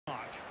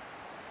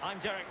I'm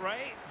Derek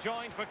Ray,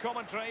 joined for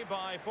commentary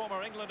by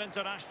former England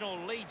international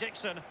Lee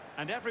Dixon,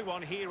 and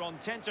everyone here on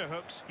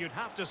tenterhooks, you'd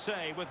have to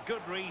say, with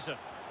good reason.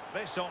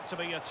 This ought to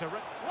be a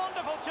terrific...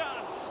 Wonderful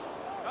chance!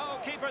 Oh,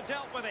 keeper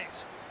dealt with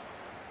it.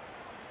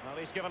 Well,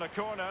 he's given a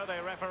corner,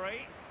 the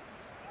referee.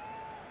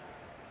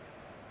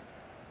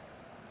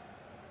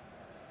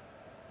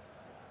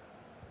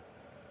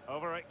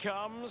 Over it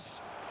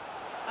comes.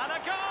 And a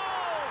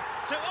goal!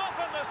 To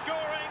open the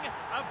scoring,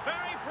 a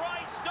very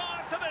bright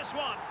start to this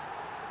one.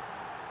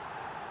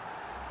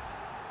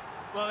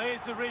 Well,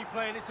 here's the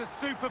replay, and it's a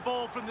super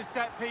ball from the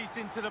set piece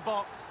into the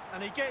box.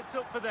 And he gets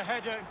up for the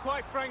header, and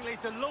quite frankly,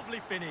 it's a lovely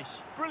finish.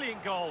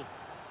 Brilliant goal.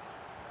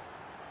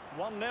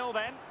 1-0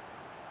 then.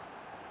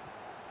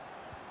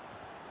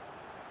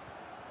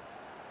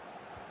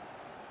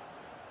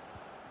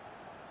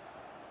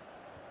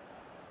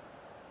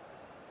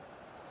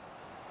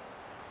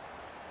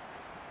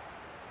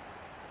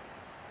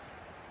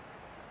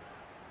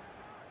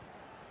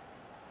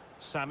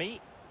 Sammy.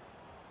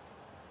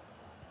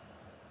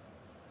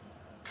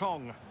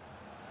 Kong.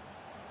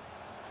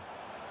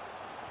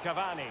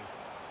 Cavani.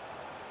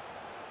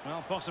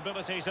 Well,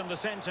 possibilities in the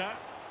centre.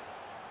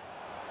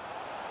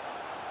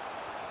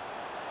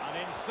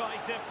 An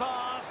incisive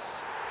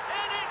pass.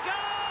 In it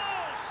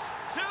goes!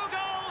 2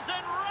 goals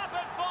in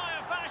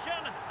rapid-fire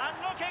fashion and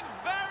looking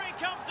very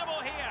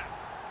comfortable here.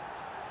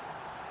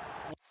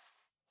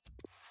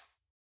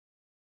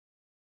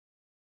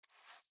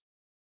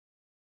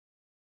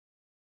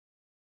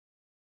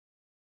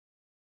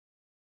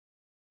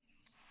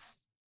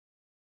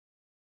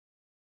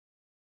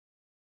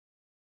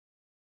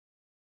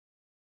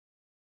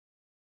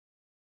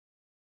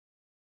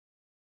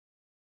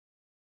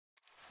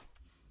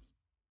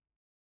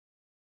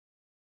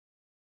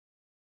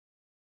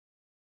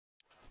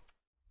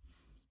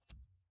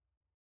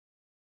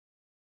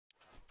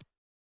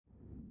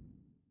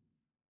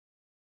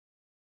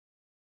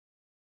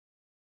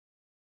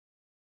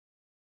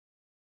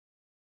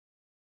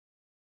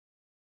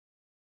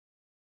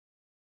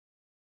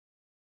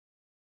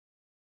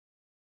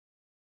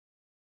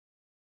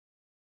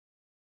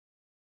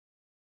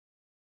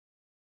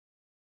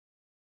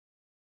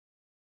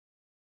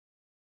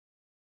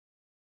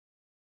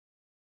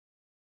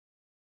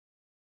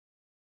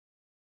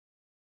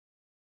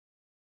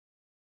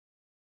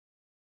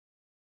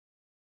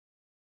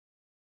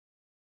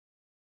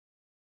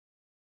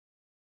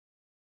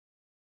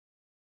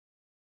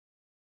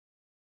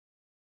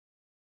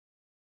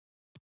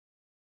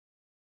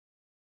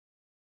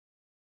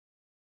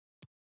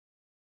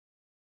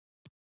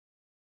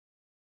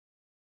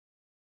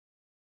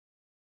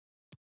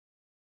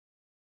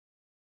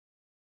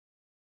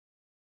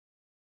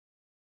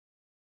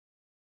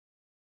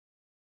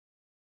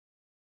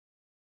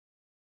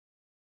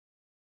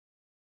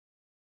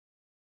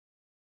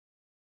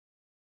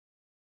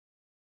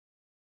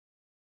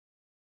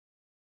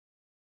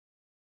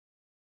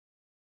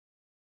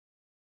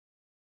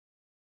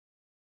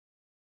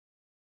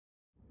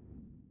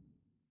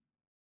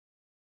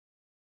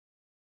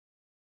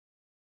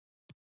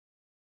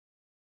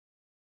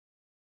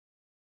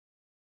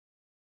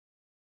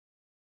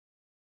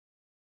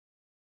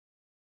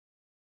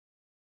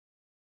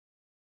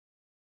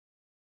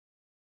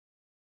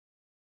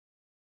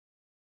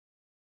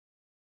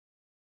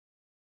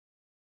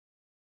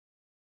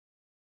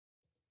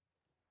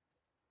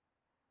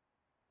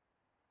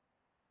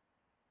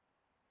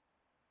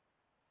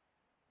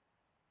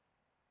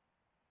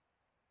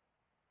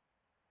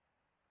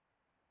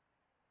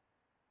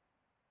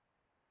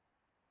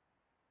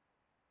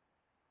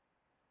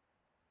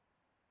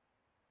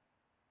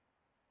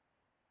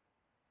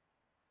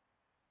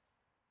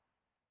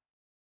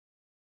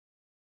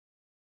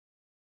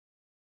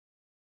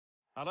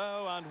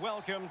 Hello and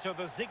welcome to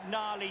the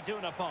Signal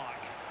Iduna Park.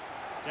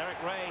 Derek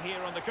Ray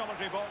here on the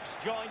commentary box,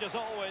 joined as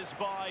always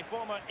by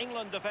former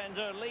England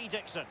defender Lee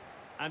Dixon.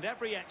 And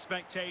every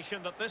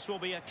expectation that this will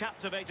be a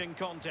captivating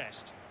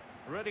contest.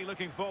 Really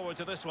looking forward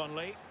to this one,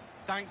 Lee.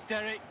 Thanks,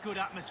 Derek. Good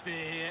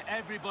atmosphere here.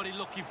 Everybody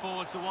looking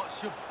forward to what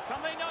should...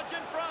 Can they nudge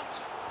in front?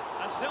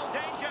 And still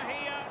danger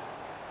here.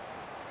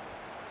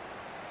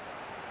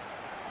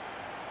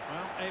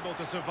 Well, able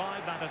to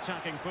survive that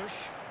attacking push.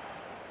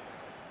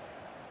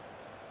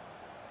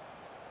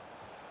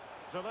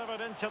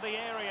 Delivered into the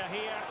area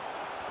here.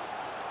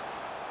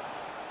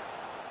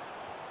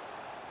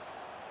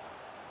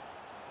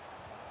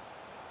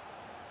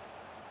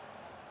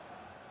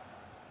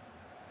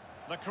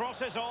 The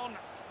cross is on.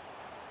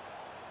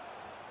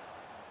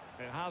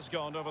 It has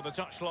gone over the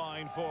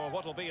touchline for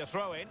what will be a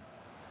throw-in.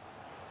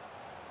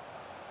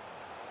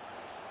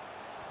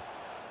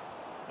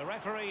 The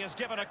referee has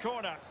given a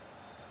corner.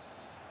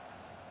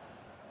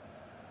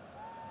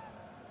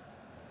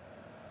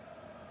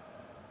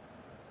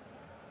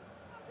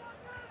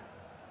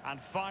 And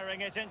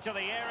firing it into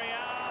the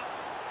area.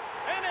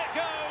 In it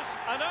goes!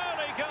 An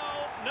early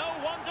goal. No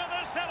wonder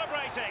they're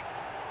celebrating.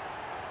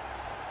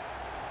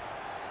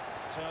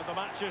 So the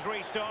match has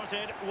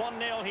restarted.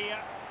 1-0 here.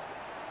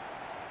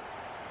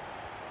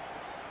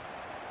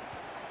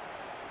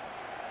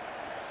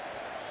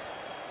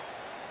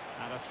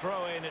 And a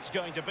throw-in it's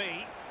going to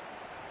be.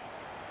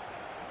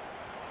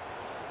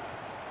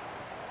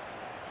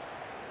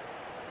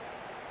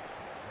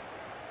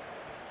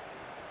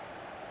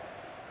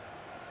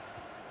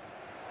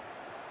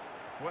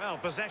 Well,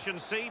 possession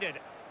ceded.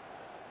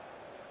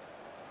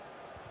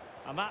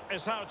 And that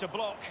is how to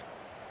block.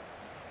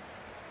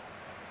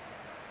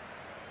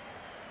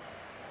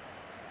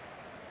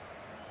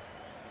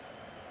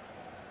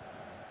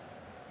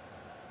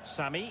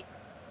 Sammy.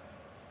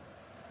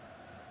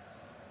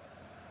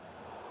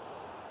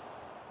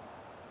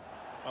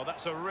 Oh,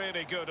 that's a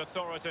really good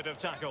authoritative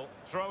tackle.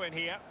 Throw in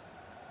here.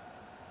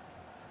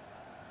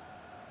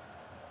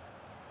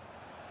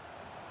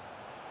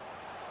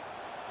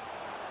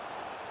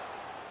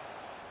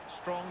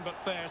 Strong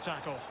but fair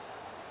tackle.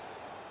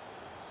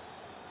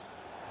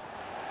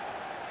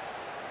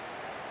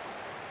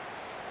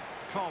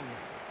 Kong.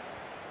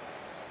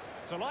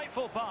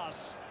 Delightful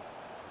pass.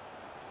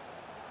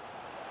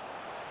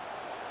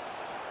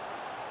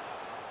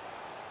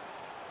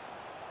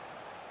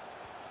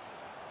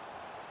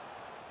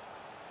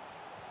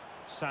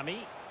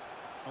 Sammy.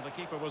 Well, the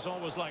keeper was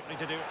always likely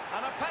to do it.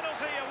 And a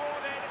penalty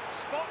awarded.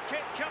 Spot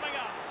kick coming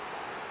up.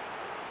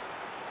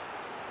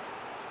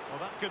 Well,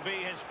 that could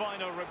be his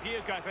final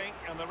rebuke, I think,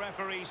 and the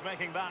referee's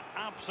making that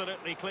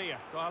absolutely clear.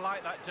 Well, I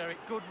like that, Derek.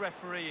 Good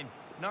refereeing.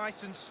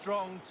 Nice and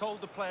strong.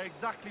 Told the player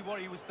exactly what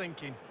he was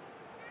thinking.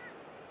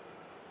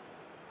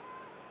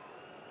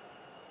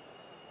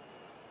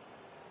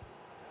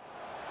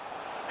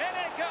 In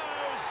it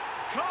goes!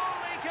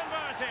 Calmly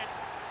converted.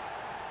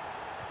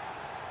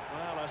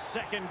 Well, a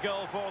second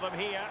goal for them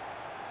here.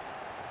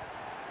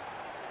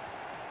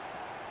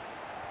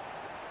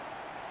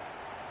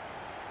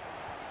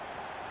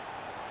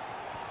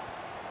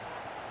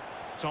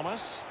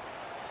 Thomas.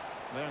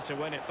 There to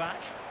win it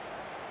back.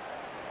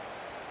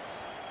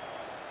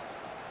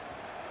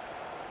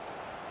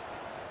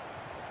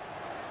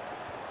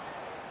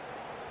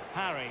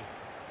 Harry.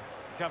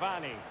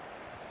 Cavani.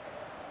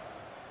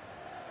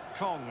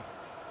 Kong.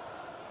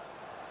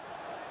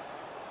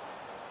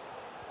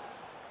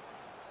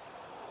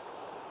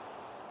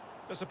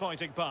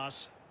 Disappointing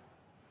pass.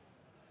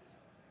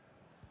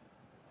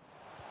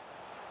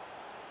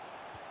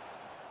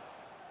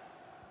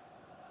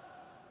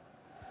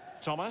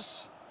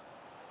 Thomas.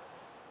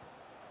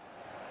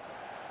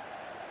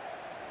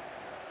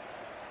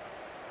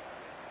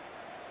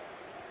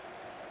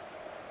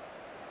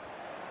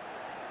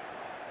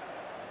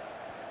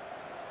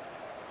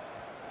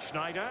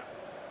 Schneider.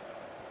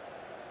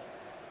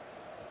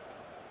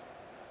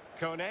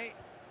 Kone.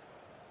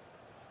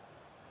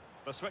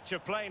 The switch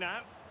of play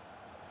now.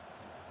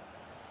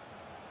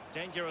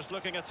 Dangerous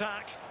looking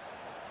attack.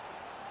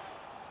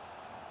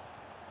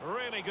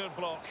 Really good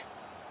block.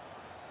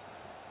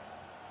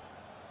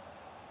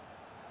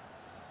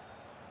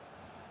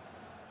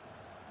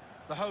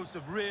 The hosts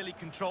have really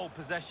controlled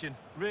possession,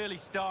 really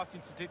starting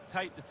to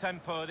dictate the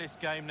tempo of this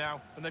game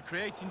now. And they're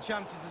creating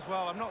chances as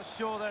well. I'm not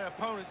sure their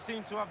opponents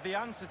seem to have the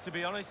answer, to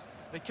be honest.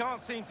 They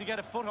can't seem to get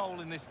a foothold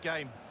in this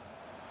game.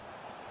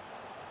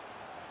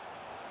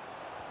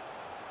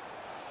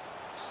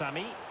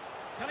 Sammy.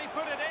 Can he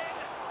put it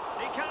in?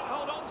 He can't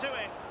hold on to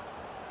it.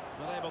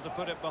 Not able to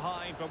put it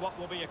behind for what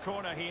will be a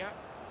corner here.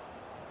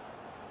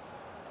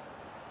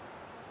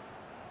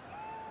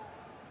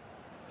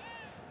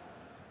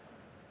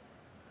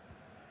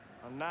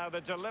 And now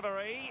the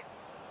delivery.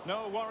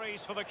 No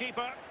worries for the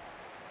keeper.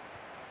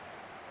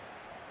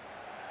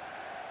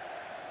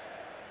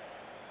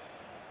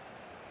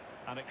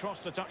 And it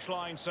crossed the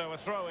touchline, so a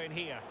throw in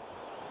here.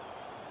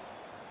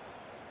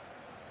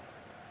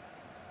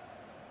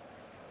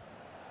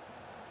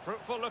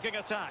 Fruitful looking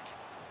attack.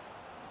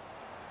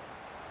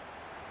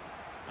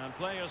 And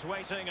players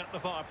waiting at the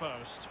far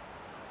post.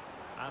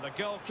 And a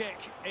goal kick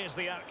is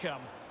the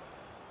outcome.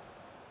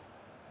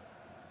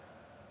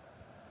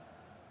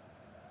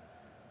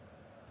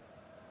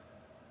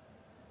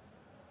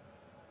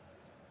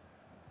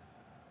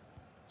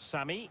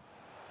 Sammy.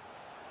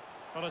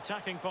 But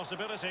attacking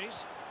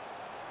possibilities.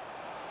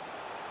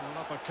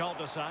 Well, up a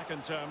cul-de-sac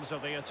in terms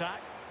of the attack.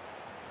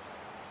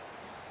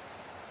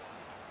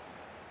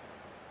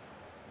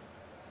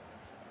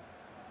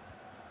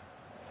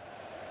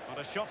 What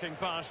a shocking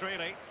pass,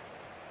 really.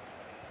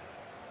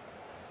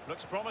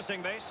 Looks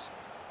promising, this.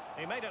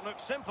 He made it look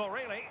simple,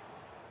 really.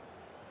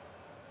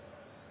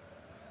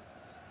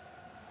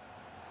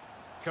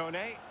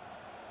 Kone.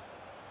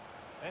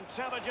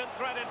 Intelligent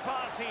threaded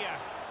pass here.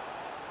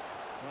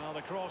 Well,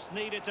 the cross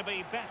needed to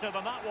be better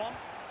than that one.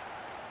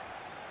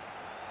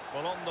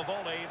 Well, on the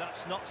volley,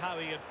 that's not how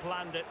he had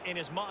planned it in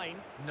his mind.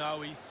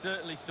 No, he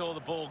certainly saw the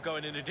ball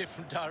going in a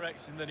different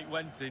direction than it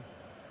went in.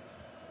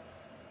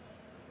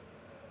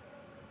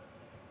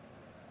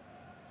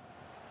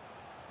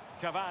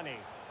 Cavani.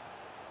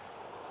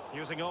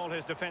 Using all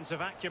his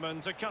defensive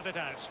acumen to cut it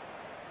out.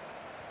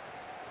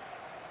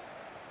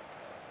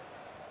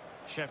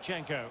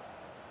 Shevchenko.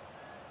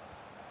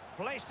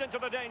 Placed into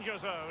the danger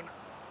zone.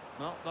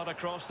 No, not a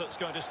cross that's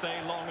going to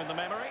stay long in the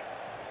memory.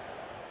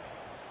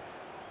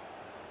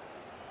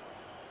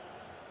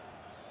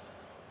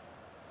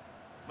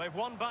 They've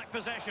won back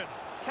possession.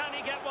 Can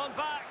he get one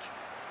back?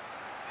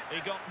 He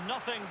got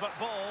nothing but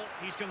ball.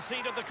 He's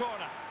conceded the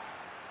corner.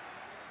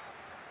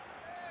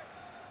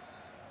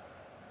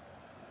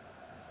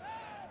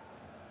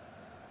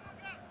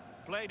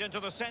 Played into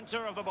the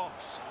centre of the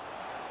box.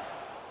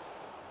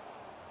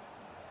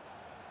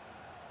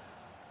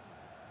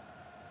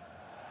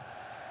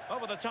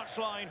 Over the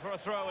touchline for a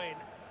throw-in.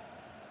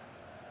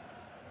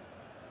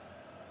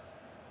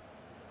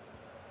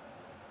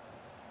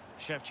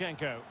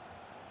 Shevchenko.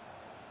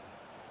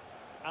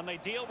 And they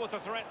deal with the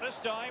threat this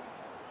time.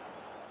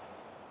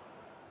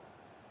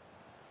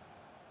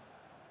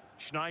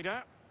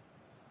 Schneider.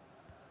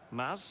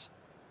 Maz.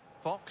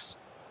 Fox.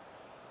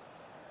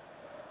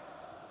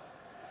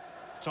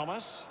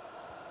 Thomas.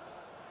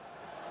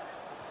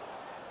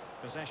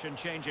 Possession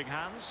changing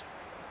hands.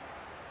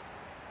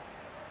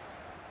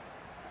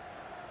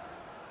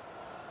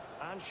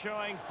 And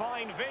showing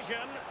fine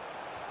vision.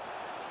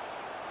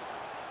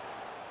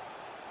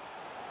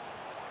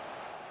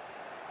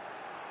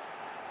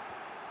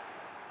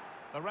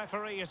 The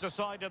referee has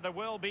decided there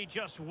will be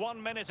just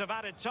 1 minute of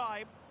added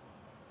time.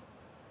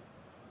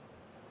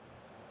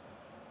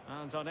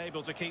 And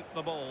unable to keep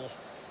the ball.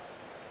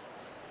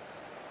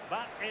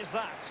 That is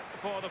that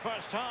for the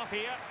first half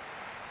here.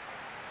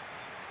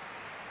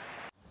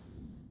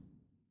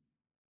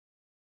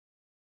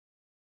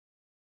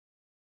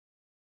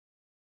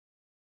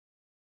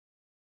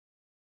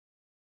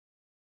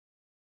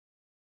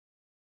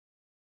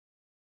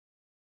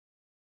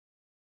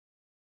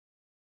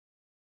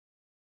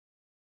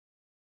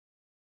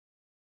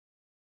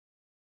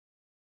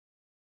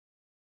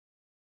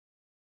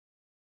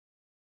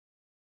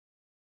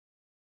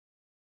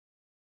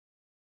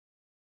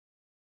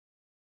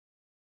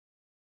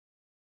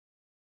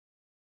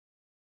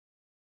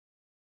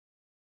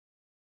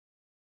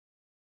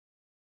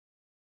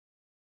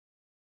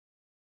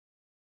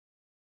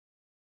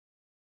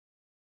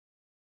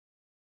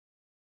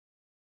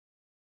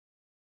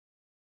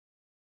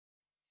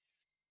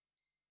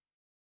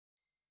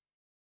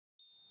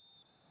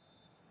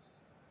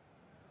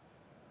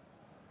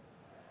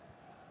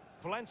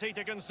 Plenty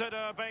to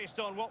consider based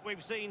on what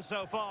we've seen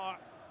so far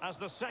as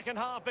the second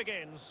half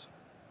begins.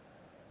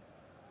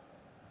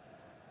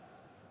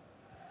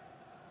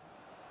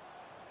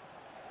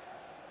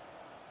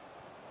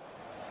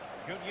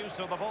 Good use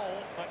of the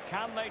ball, but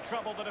can they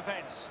trouble the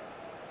defence?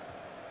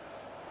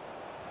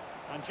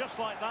 And just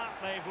like that,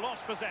 they've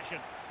lost possession.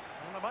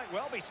 And there might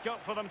well be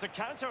scope for them to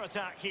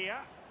counter-attack here.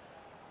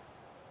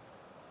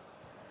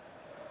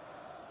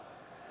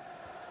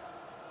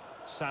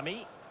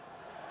 Sami.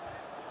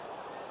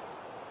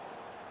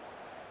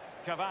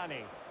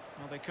 Cavani.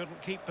 Well, they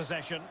couldn't keep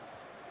possession.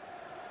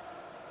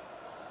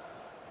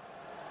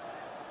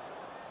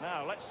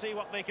 Now, let's see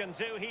what they can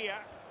do here.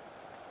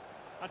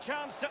 A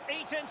chance to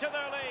eat into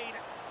their lead.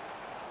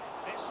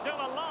 It's still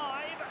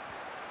alive.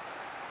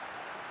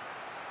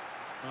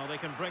 Well, they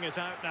can bring it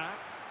out now.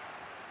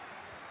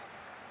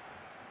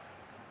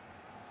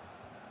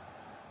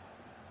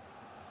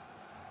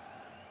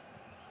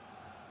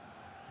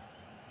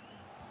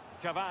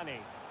 Cavani.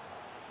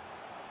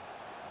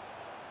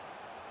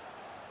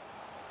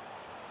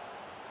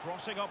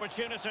 Crossing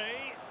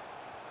opportunity.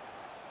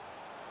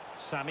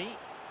 Sami.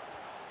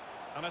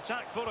 An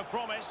attack full of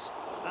promise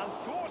and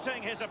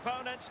thwarting his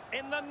opponent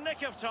in the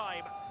nick of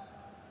time.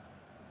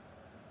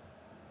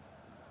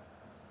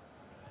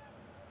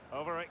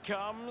 Over it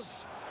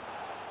comes.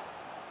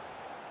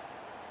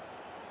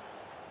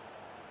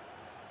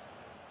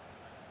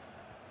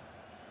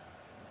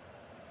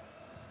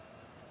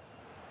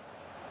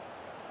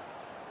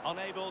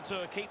 Unable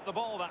to keep the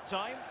ball that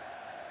time.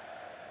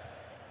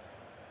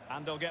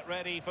 And they'll get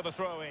ready for the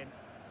throw-in.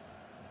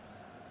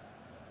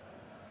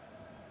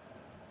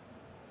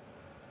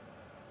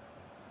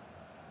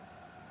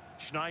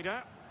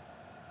 Schneider.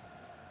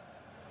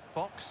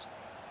 Fox.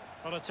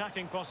 On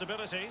attacking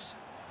possibilities.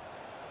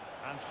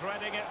 And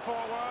threading it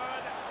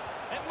forward.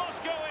 It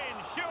must go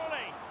in,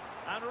 surely.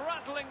 And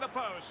rattling the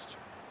post.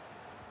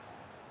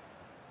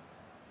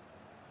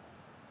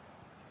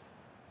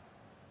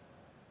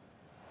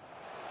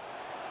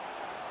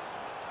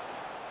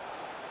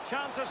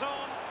 Chances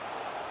on.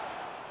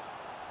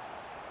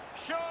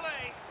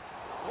 Surely.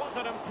 Was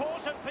an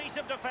important piece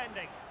of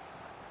defending.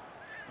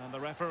 And the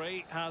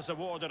referee has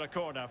awarded a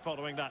corner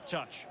following that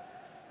touch.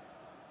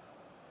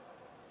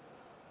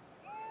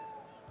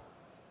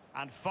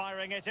 And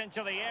firing it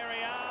into the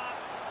area.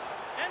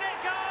 In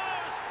it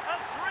goes! A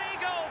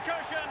 3-goal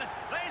cushion.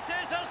 This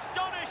is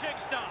astonishing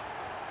stuff.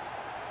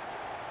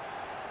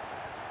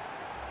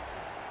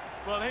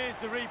 Well, here's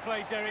the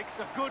replay, Derek. It's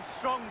a good,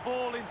 strong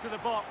ball into the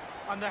box,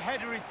 and the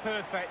header is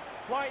perfect.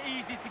 Quite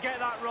easy to get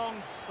that wrong,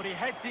 but he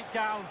heads it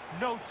down,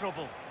 no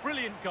trouble.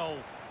 Brilliant goal.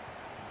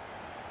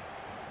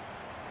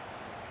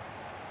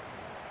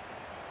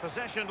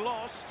 Possession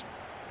lost.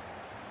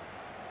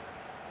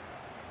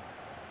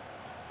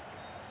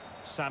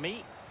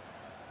 Sami.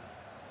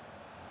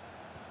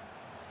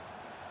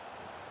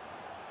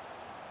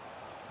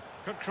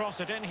 Could cross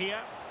it in here.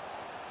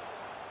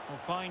 Well,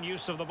 fine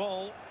use of the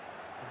ball.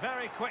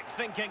 Very quick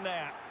thinking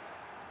there.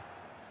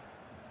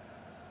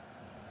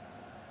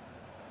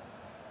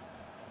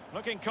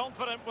 Looking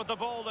confident with the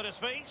ball at his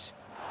feet.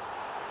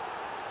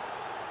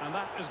 And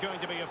that is going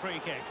to be a free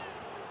kick.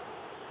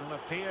 Will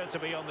appear to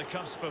be on the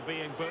cusp of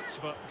being booked,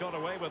 but got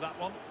away with that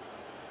one.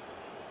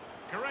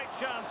 Great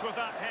chance with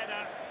that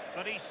header,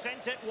 but he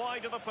sent it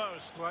wide of the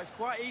post. Well, it's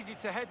quite easy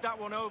to head that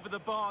one over the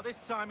bar. This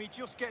time he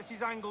just gets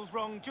his angles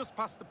wrong, just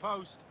past the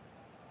post.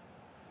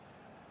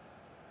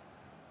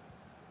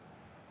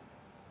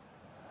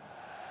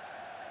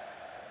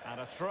 And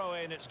a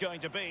throw-in it's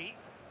going to be.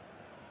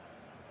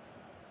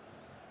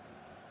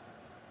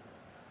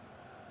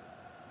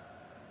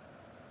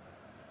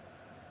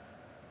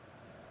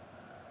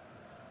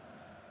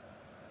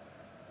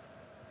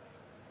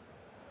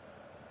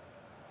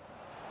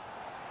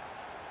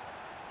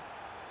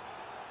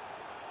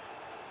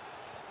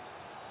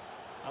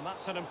 And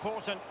that's an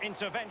important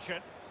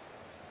intervention.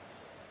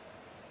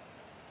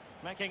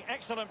 Making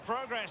excellent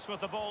progress with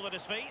the ball at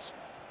his feet.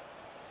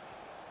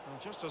 Well,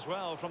 just as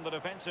well from the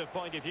defensive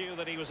point of view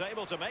that he was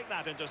able to make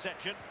that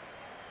interception.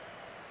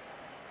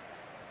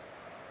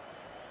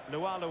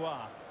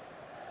 Lua.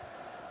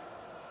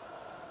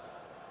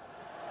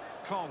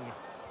 Kong.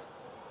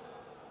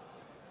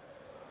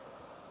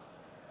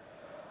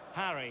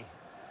 Harry.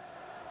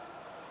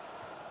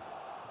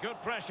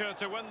 Good pressure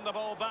to win the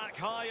ball back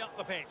high up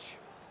the pitch.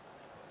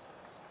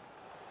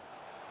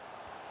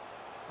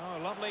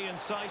 Oh, lovely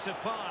incisive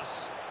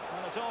pass.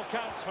 Well, it all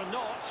counts for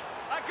naught.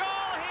 A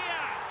goal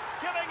here!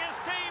 Giving his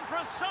team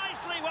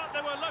precisely what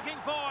they were looking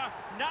for.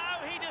 Now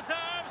he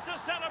deserves to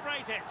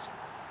celebrate it.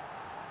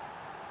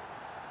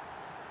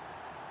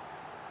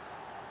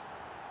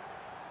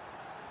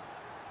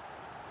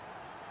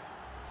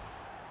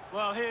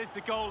 Well, here's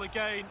the goal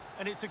again,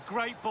 and it's a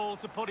great ball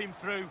to put him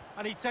through,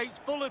 and he takes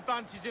full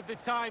advantage of the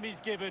time he's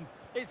given.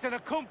 It's an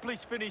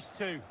accomplished finish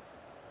too.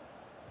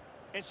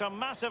 It's a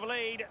massive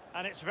lead,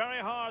 and it's very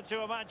hard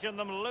to imagine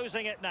them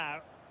losing it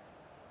now.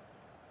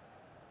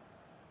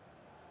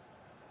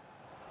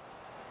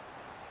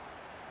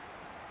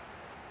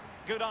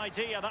 Good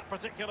idea, that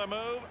particular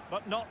move,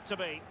 but not to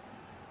be.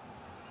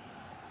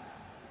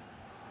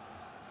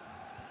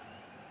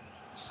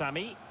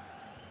 Sami.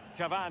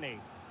 Cavani.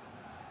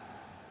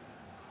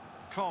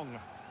 Kong.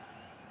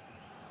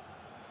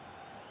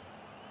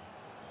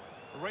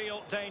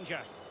 Real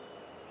danger.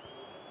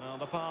 Well,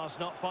 the pass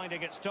not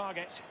finding its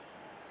target.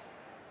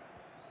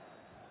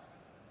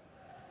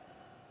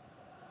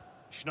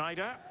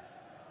 Schneider.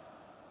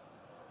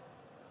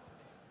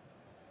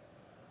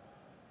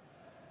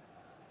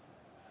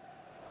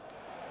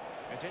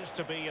 It is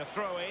to be a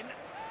throw-in.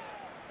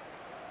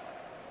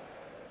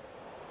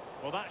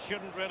 Well, that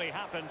shouldn't really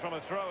happen from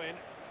a throw-in.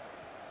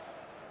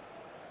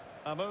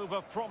 A move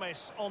of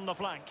promise on the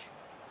flank.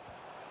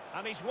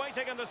 And he's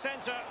waiting in the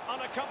centre,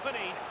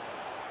 unaccompanied.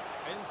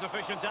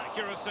 Insufficient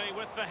accuracy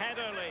with the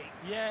header,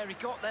 Lee. Yeah, he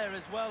got there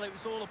as well. It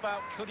was all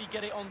about could he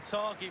get it on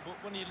target, but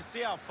when you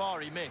see how far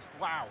he missed,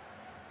 wow.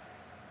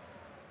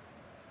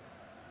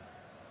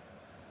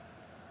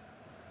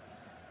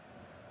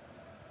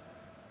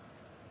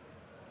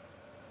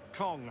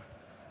 Kong.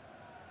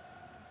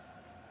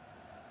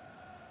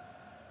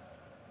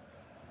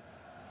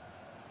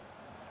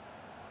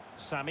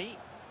 Sami.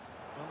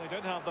 Well, they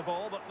did have the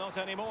ball, but not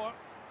anymore.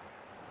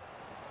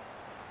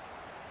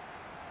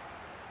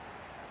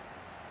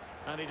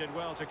 And he did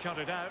well to cut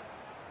it out.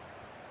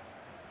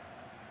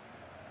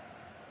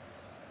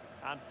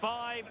 And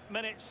 5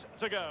 minutes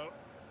to go.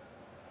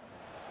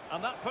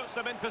 And that puts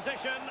them in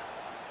position.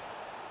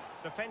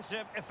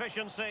 Defensive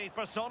efficiency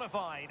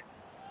personified.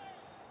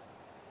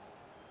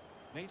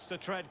 Needs to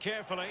tread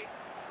carefully.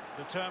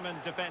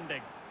 Determined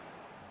defending.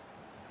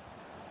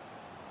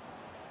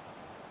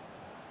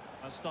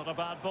 That's not a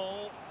bad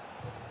ball.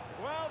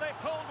 Well, they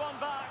pulled one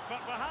back,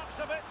 but perhaps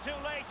a bit too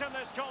late in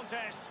this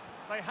contest.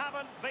 They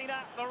haven't been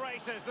at the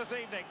races this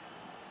evening.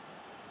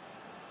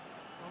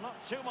 Well,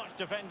 not too much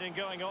defending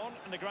going on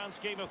in the grand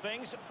scheme of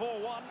things.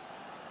 4-1.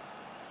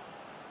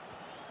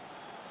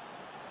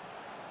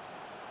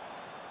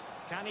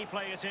 Can he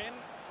play it in?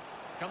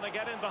 Can they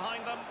get in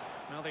behind them?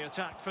 Now the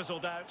attack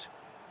fizzled out.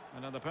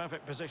 And in the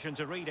perfect position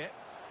to read it.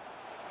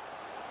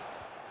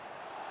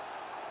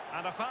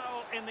 And a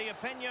foul in the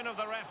opinion of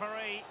the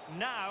referee.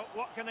 Now,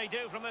 what can they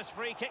do from this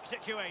free kick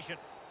situation?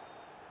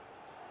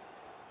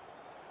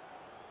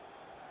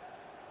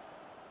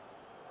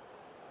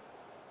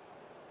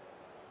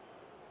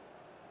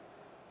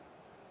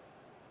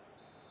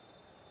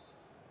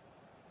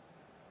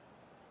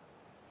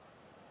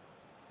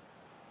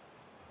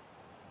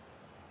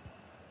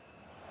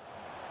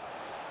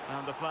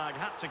 And the flag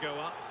had to go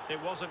up.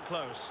 It wasn't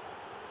close.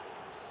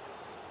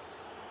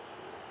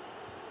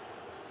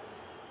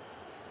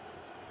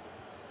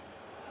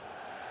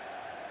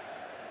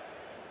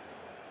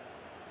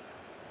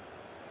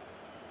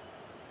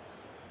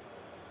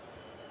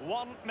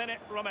 One minute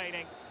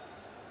remaining.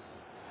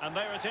 And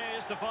there it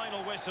is, the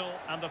final whistle,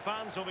 and the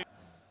fans will be...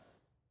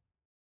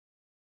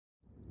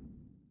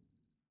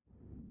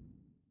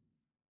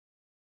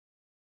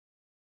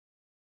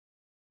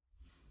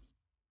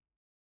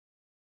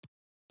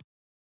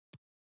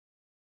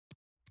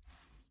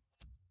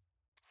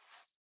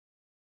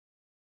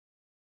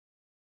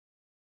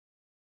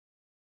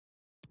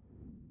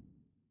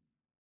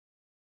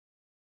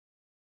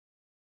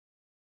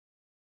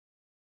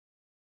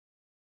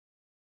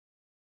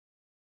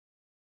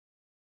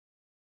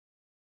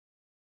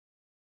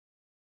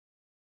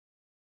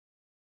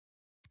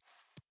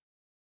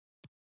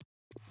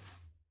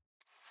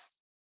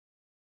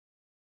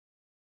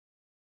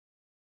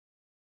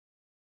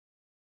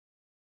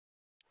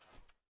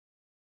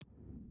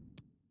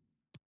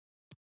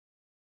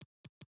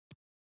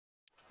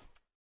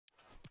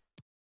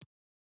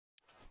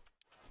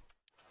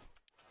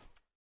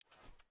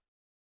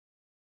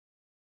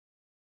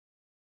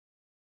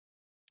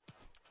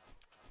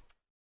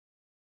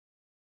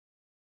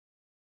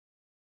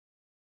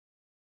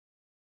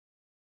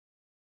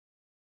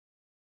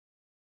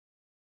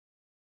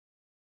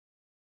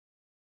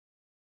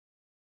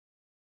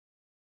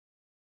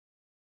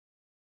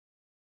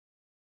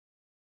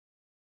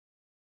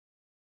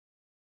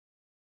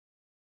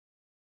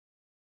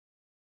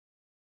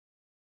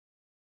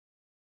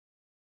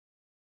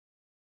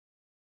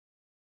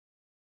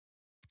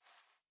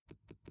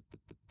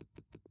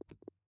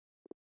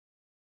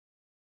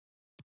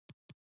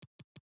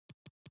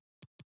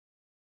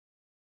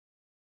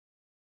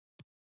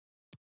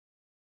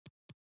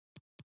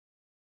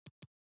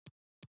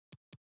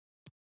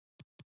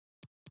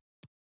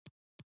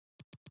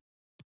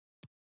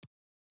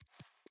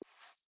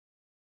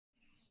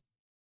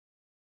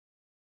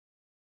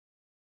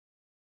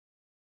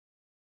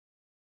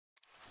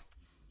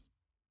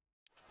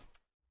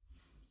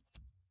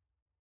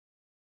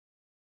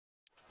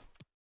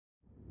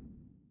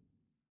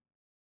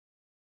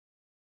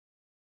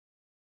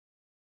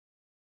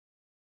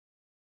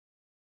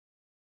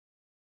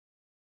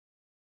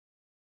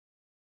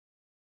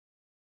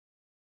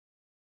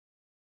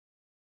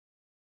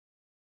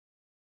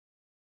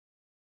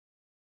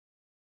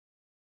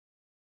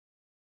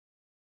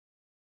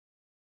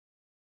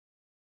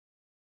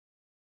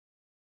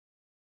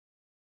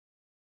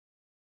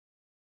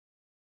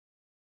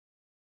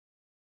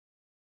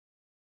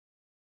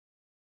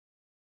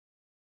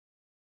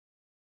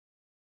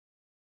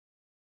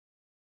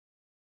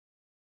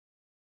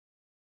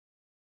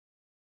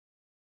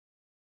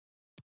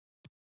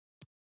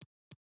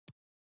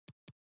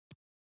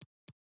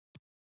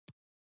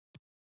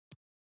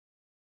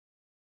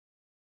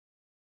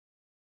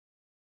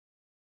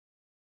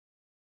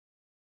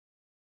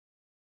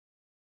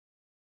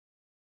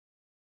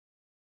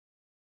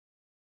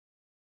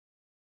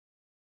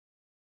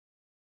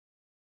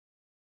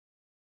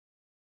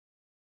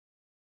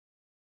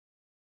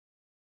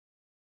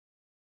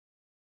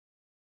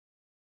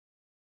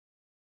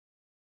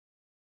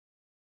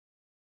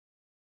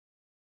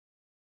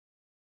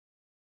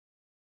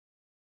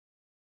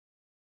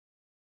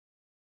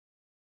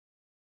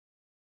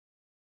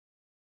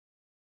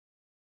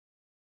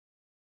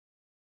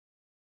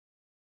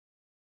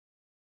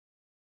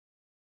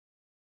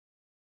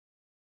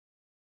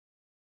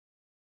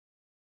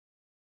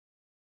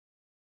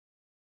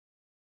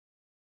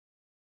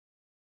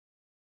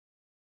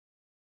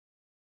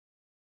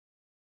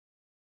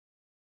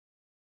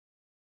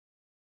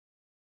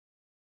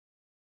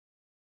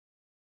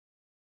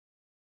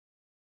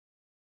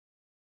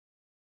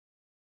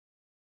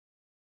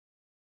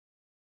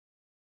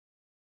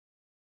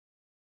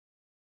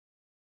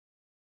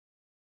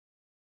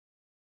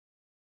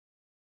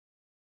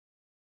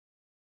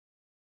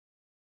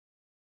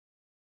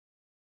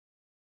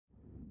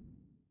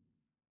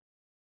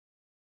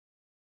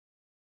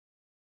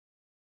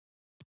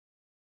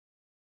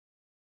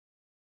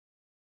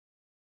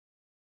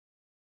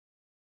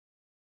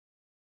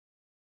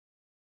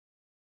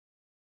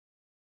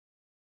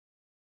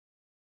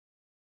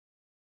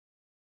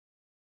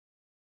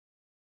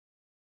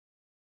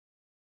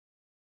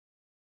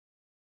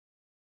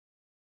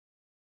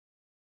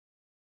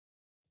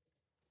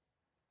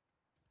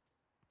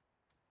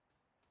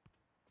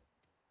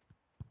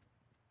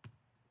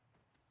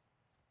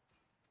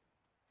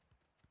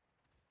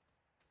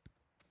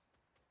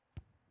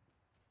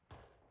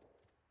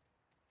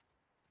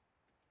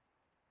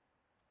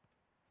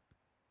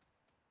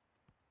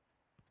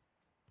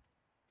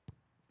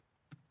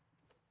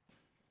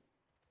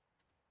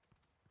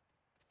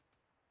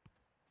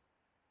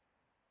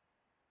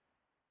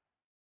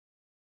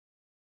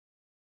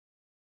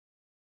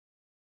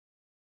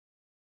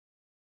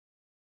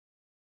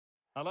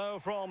 Hello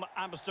from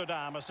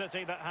Amsterdam, a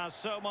city that has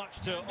so much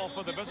to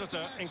offer the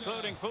visitor,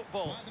 including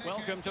football.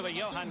 Welcome to the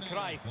Johan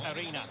Cruyff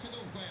Arena.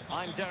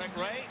 I'm Derek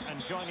Ray,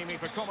 and joining me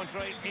for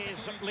commentary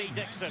is Lee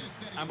Dixon.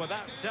 And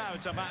without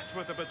doubt, a match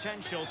with the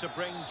potential to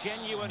bring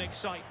genuine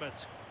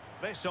excitement.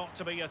 This ought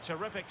to be a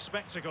terrific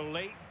spectacle,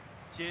 Lee.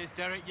 Cheers,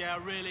 Derek. Yeah,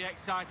 really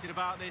excited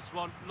about this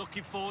one.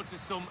 Looking forward to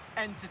some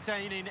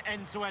entertaining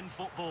end-to-end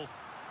football.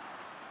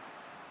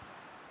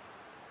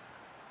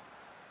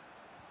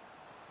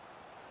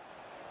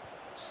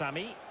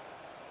 Sammy.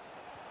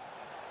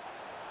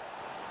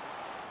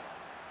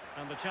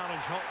 And the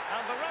challenge hot.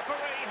 And the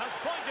referee has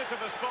pointed to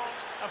the spot.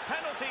 A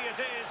penalty it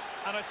is,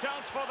 and a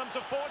chance for them to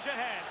forge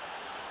ahead.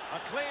 A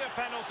clear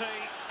penalty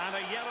and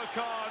a yellow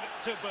card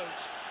to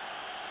boot.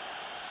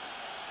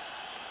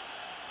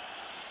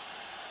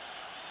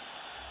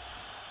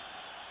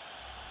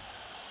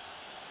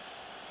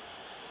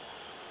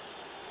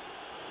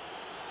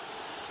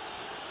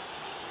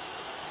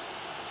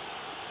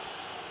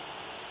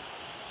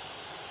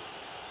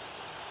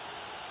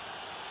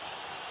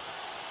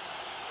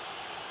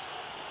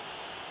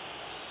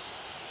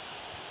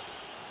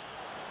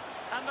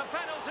 And the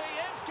penalty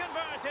is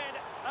converted.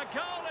 A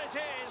goal it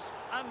is.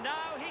 And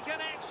now he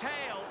can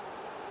exhale.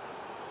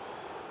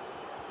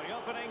 The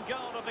opening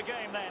goal of the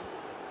game then.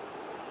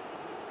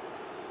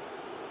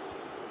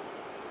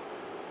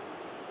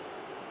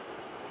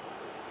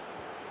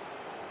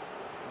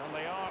 And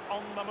they are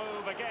on the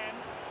move again.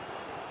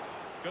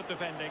 Good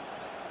defending.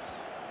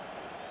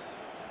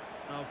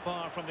 Now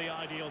far from the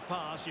ideal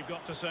pass, you've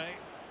got to say.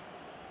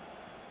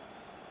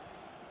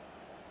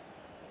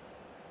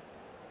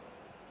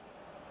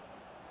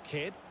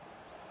 Kid.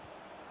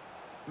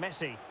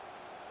 Messi.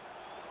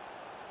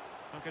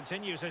 And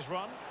continues his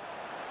run.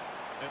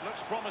 It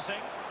looks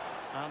promising.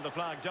 And the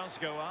flag does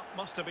go up.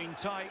 Must have been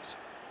tight.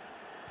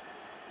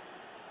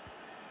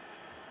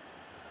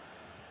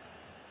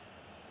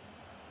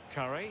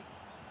 Curry.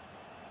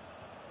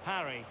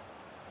 Harry.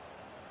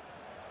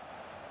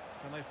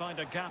 Can they find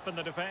a gap in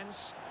the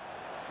defence?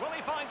 Will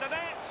he find the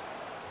net?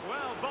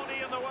 Well,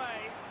 body in the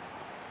way.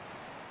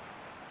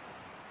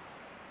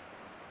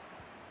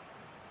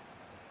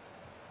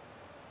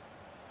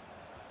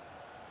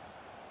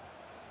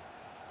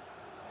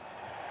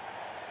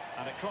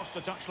 And it crossed the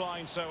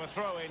touchline, so a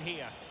throw in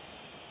here.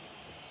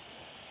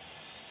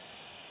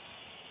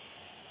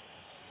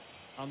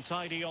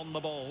 Untidy on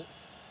the ball.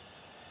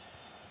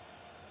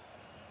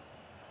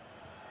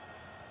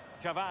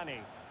 Cavani.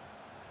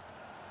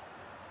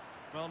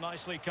 Well,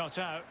 nicely cut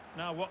out.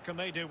 Now what can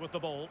they do with the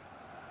ball?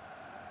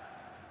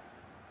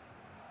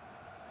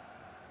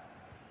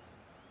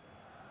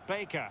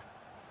 Baker.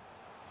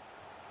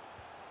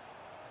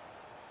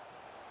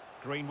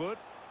 Greenwood.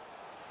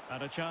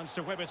 And a chance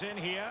to whip it in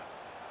here.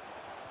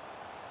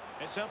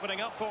 It's opening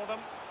up for them.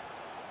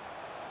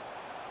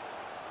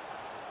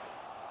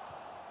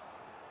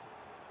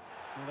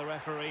 And the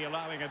referee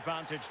allowing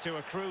advantage to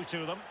accrue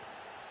to them.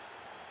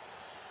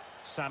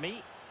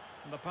 Sammy.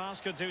 And the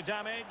pass could do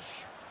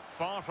damage.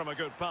 Far from a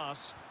good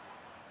pass.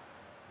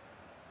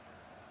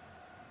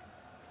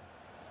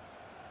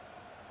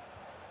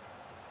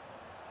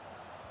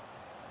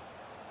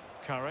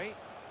 Curry.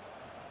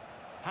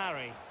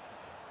 Harry.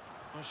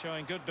 Well,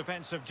 showing good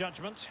defensive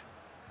judgment.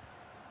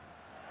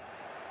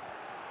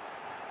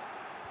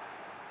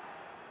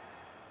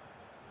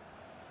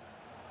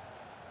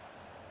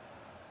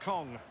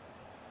 Kong.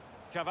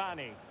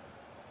 Cavani.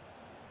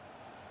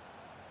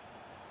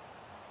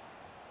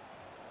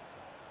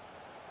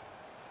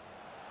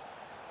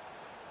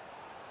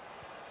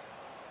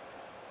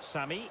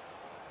 Sammy.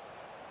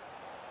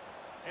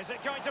 Is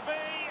it going to be?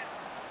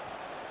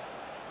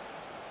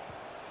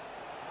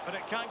 But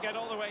it can't get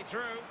all the way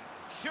through.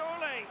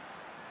 Surely.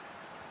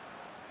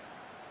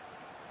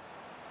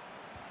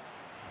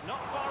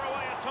 Not far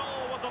away at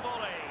all with the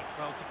volley.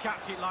 Well, to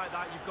catch it like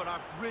that, you've got to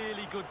have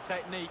really good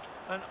technique,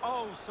 and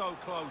oh, so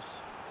close.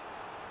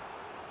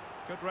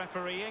 Good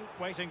refereeing,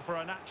 waiting for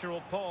a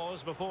natural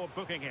pause before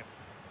booking him.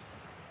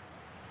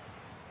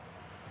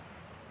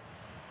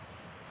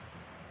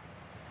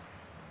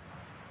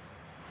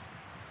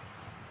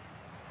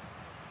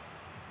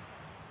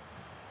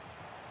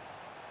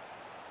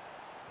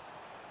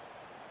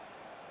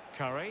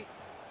 Curry.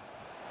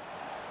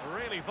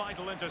 Really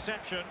vital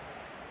interception.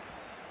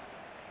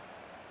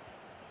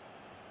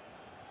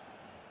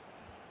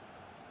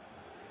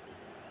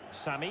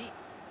 Sammy.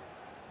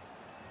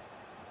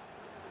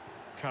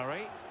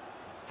 Curry.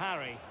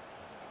 Harry.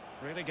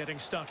 Really getting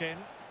stuck in.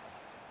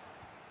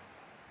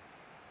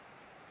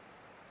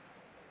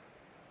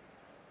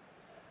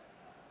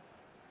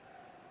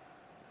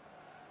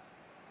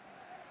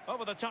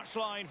 Over the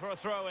touchline for a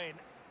throw-in.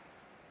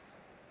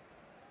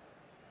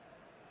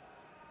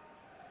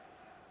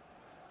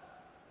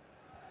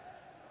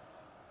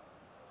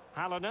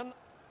 Hallinan.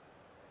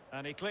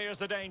 And he clears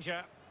the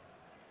danger.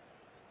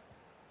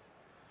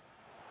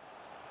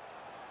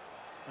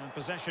 And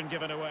possession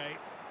given away.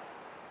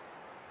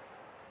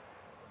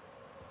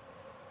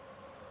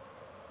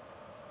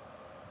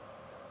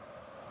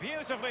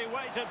 Beautifully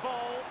weighted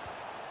ball.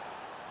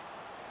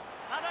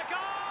 And a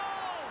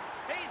goal!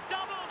 He's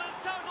doubled his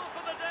total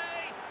for the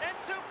day in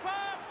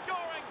superb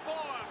scoring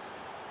form.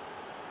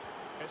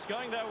 It's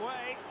going their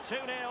way,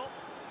 2-0.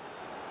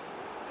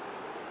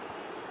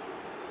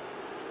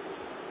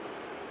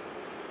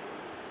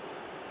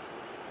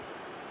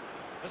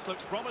 This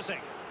looks promising.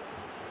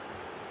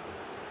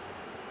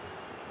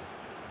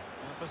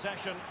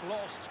 Possession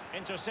lost,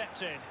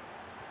 intercepted.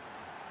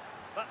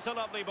 That's a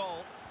lovely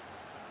ball.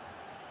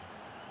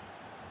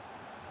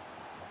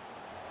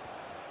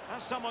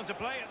 Has someone to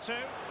play it to.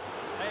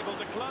 Able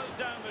to close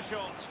down the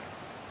shot.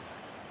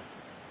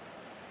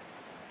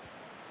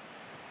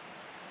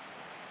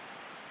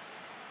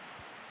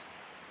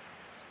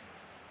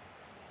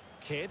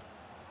 Kidd.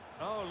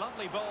 Oh,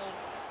 lovely ball.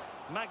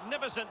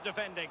 Magnificent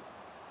defending.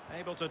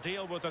 Able to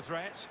deal with the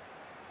threat.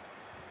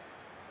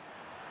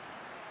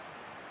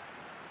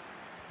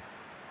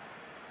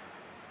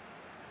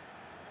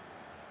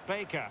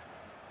 Baker.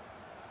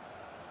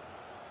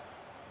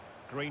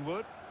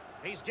 Greenwood.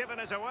 He's given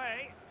us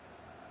away.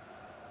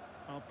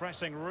 Oh,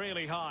 pressing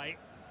really high.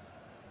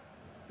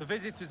 The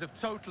visitors have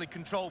totally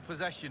controlled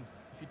possession.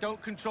 If you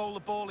don't control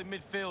the ball in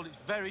midfield, it's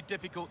very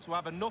difficult to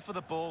have enough of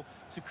the ball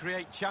to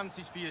create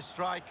chances for your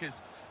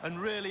strikers, and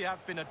really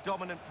has been a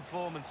dominant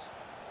performance.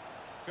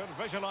 Good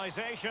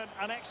visualisation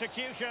and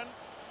execution.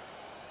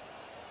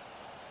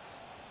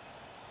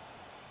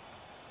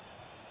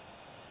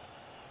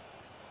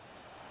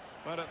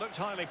 Well, it looked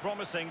highly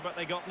promising, but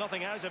they got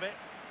nothing out of it.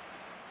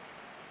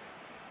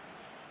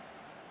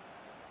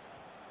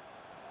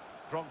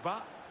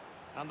 Drogba.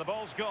 And the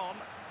ball's gone.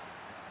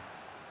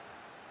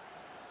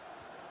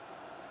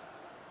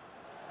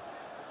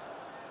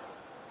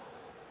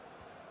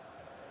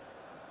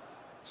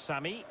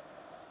 Sami.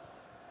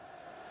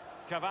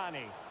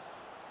 Cavani.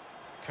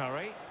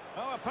 Curry.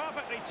 Oh, a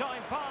perfectly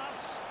timed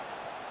pass.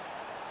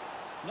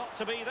 Not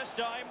to be this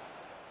time.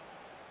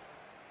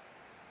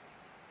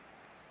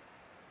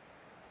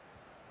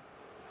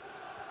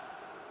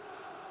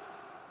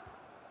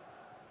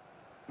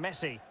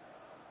 Messi.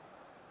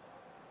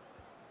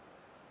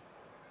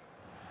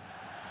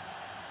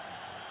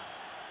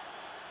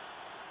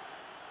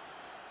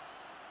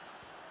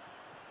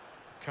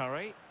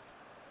 Curry.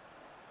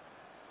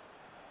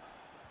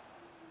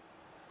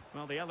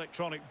 Well, the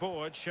electronic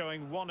board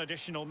showing 1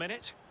 additional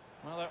minute.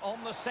 Well, they're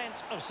on the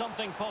scent of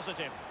something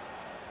positive.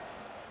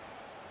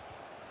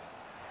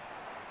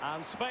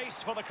 And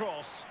space for the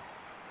cross.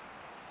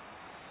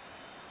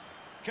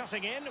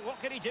 Cutting in,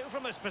 what can he do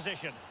from this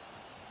position?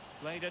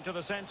 Played into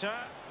the centre.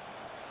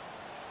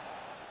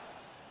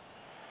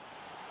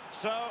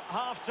 So,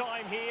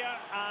 half-time here,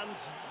 and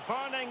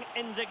burning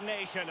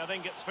indignation, I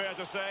think it's fair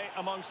to say,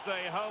 amongst the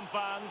home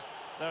fans.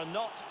 They're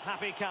not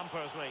happy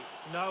campers, Lee.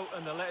 No,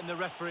 and they're letting the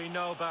referee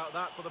know about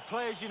that. But the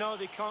players, you know,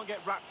 they can't get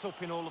wrapped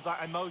up in all of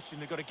that emotion.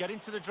 They've got to get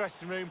into the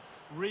dressing room,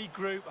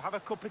 regroup, have a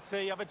cup of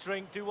tea, have a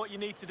drink, do what you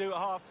need to do at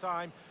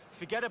half-time.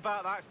 Forget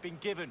about that, it's been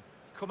given.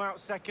 Come out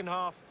second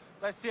half.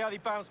 Let's see how they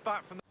bounce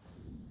back from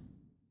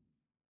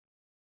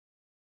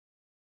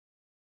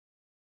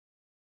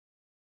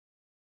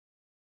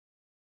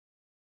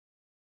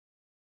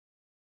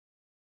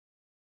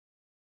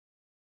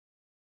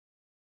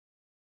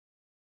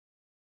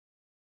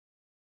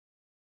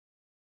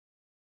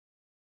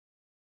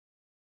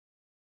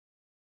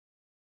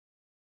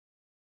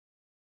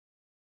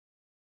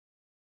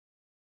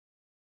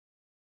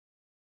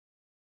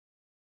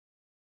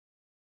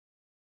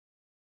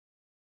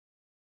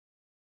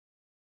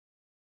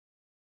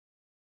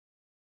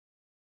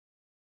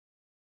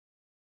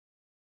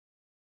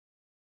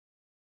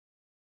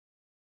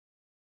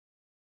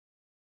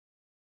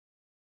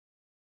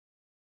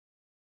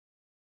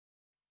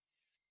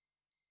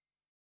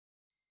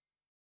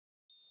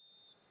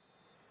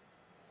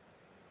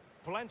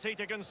Plenty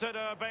to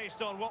consider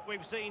based on what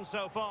we've seen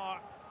so far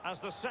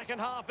as the second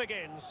half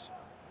begins.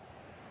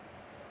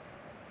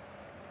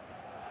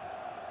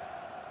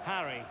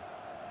 Harry.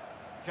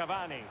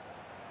 Cavani.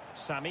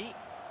 Sami.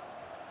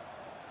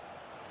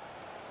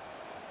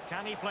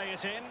 Can he play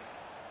it in?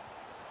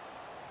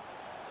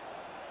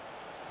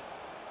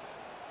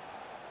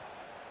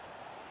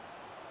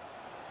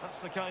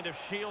 That's the kind of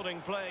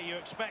shielding play you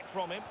expect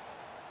from him.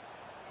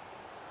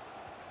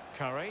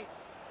 Curry.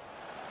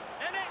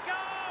 In it goes!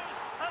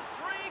 A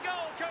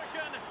 3-goal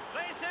cushion!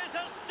 This is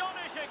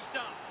astonishing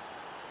stuff!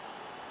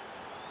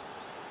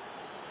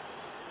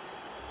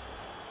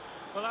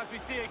 Well, as we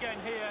see again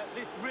here,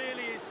 this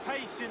really is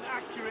patient,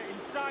 accurate,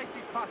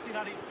 incisive passing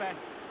at its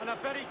best. And I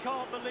bet he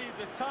can't believe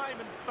the time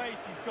and space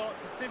he's got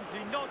to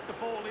simply nod the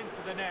ball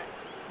into the net.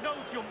 No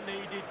jump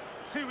needed,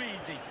 too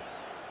easy.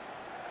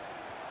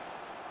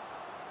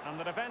 And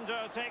the defender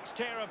takes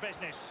care of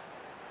business.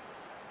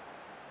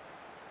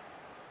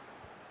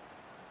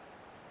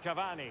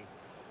 Cavani.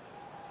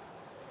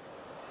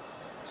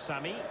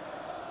 Sami.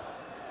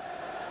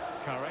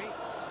 Curry.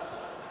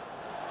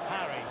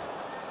 Harry.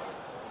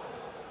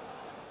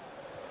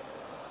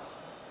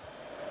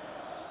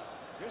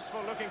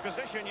 Useful looking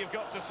position, you've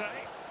got to say.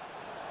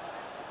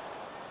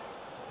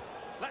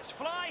 Let's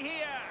fly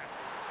here.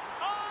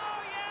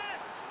 Oh,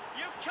 yes!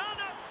 You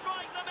cannot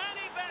strike them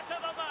any better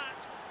than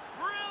that.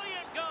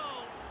 Brilliant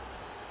goal.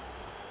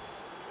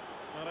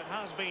 Well, it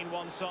has been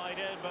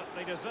one-sided, but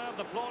they deserve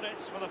the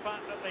plaudits for the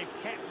fact that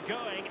they've kept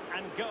going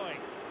and going.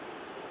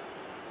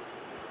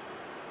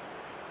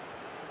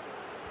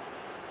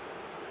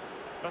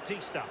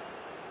 Batista.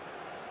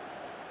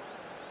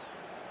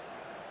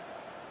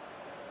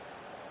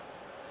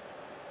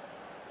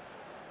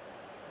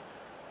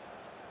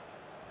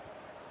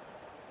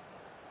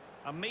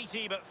 A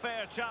meaty but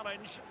fair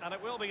challenge, and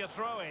it will be a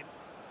throw-in.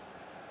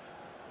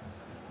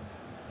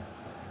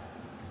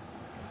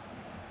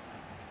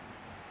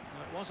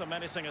 It was a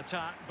menacing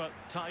attack, but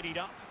tidied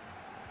up.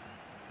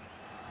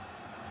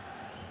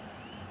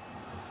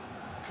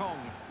 Kong,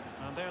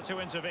 and there to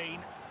intervene.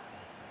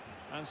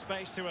 And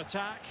space to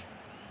attack.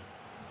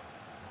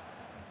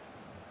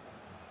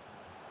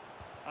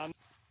 And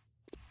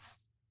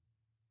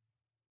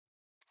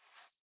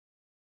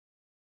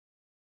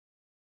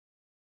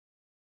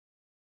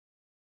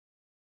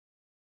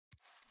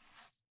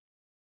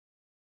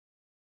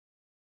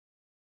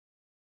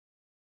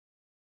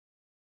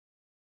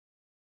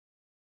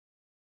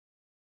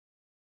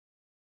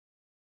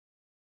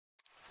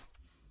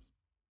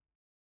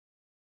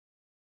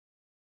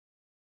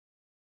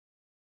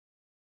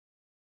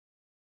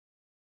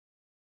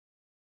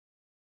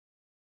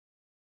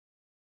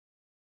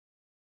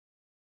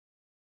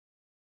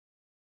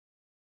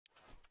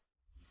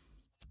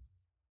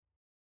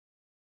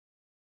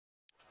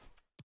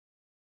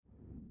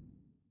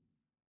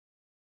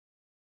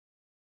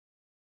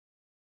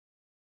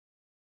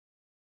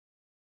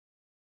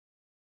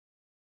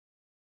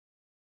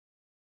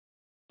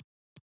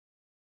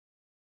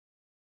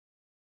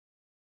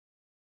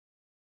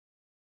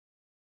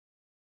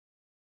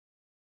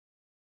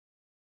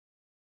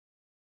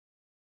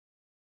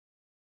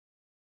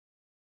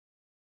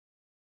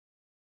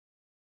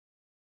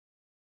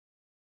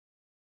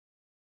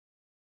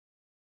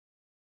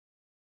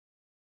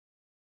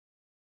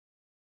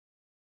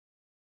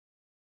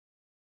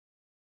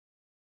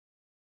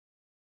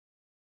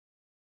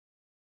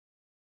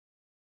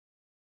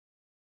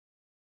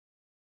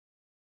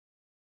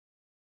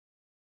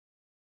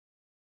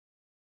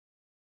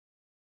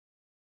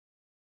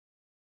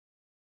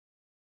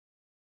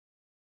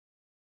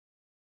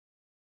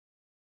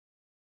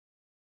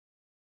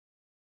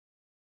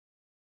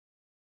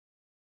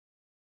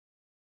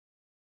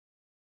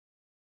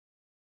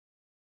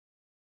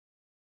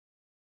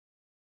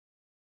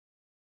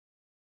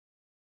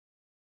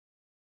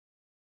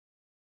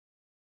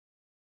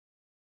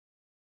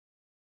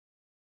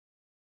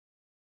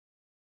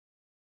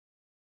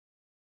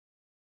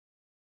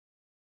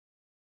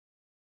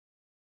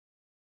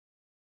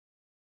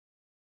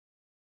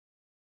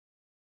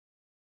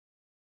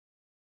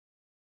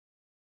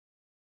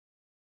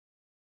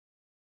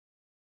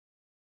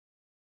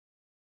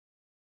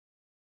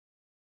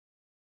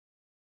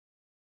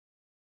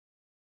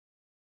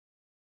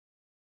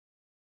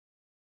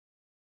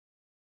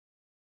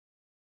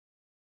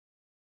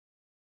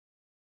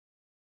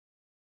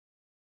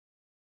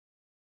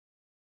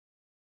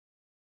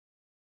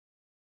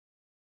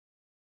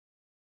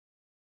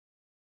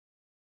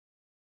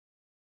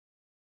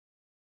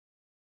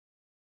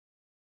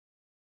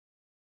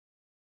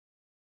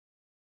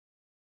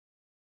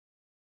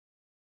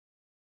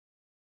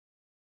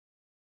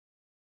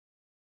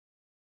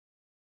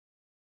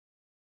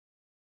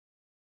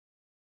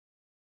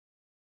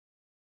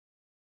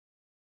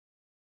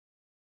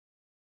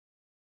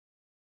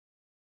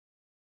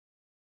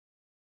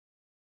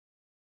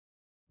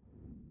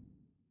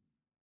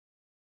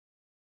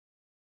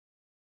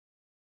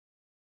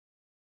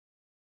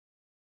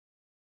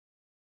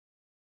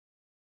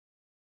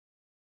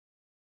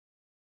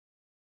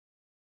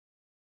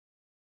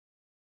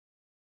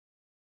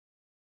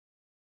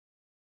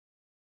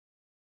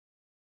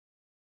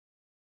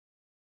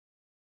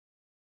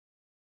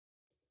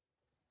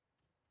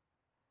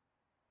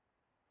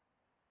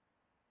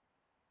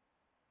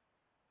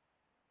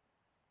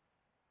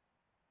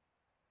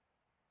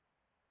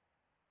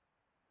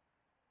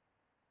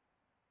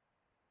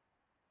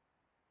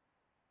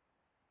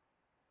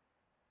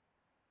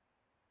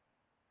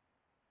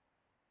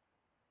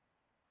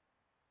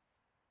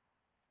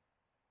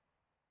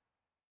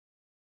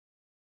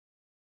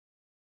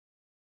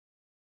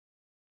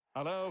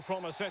hello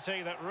from a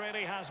city that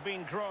really has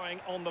been growing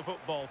on the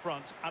football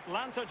front.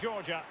 Atlanta,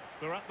 Georgia.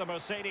 We're at the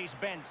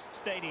Mercedes-Benz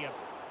Stadium.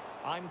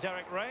 I'm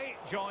Derek Ray,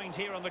 joined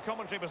here in the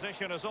commentary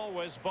position as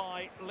always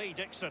by Lee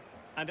Dixon.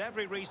 And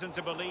every reason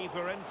to believe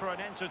we're in for an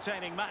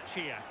entertaining match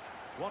here.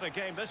 What a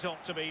game this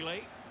ought to be,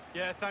 Lee.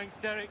 Yeah, thanks,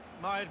 Derek.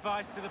 My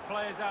advice to the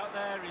players out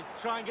there is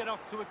try and get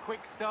off to a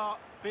quick start,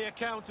 be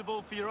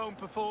accountable for your own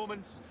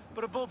performance,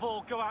 but above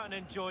all, go out and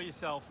enjoy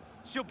yourself.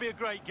 Should be a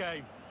great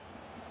game.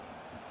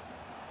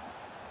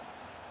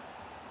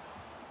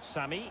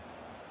 Sammy.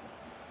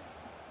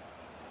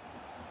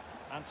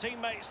 And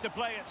teammates to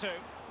play it to.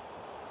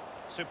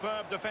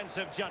 Superb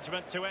defensive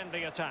judgment to end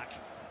the attack.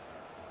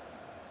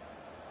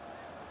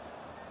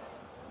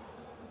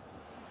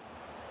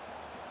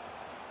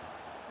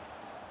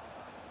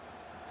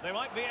 They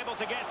might be able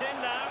to get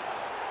in now.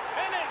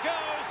 In it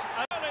goes!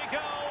 An early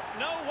goal.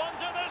 No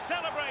wonder they're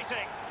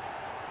celebrating.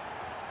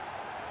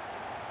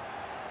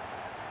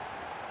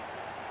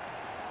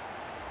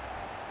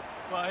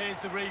 Well, here's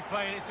the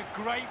replay, and it's a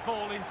great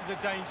ball into the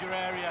danger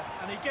area.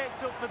 And he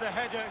gets up for the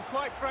header, and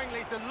quite frankly,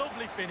 it's a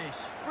lovely finish.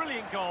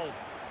 Brilliant goal.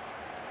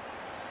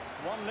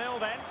 1-0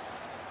 then.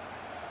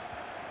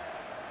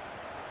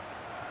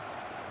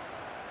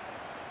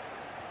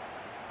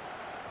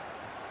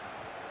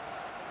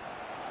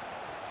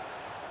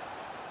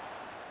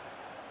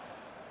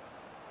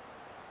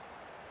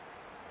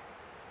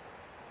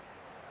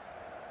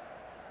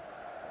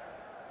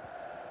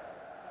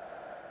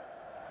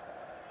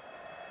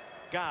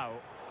 Gao.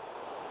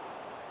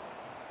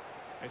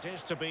 It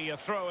is to be a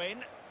throw-in.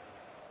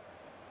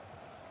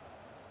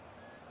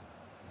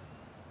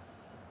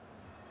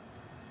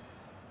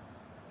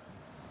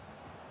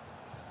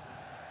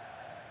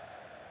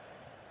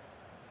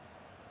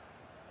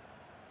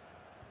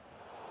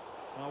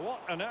 Well,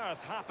 what on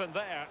earth happened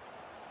there?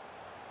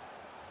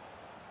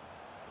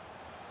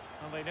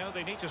 Well, they know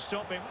they need to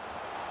stop him.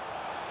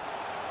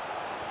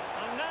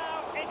 And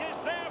now it is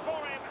there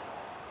for him.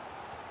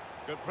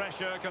 Good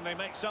pressure. Can they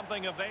make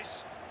something of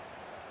this?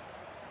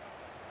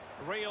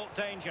 Real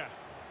danger.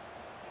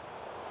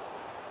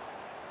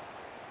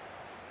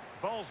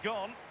 Ball's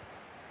gone.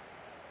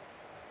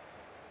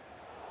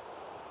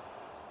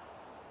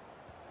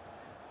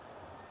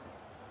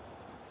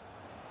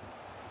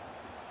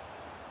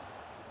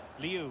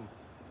 Liu.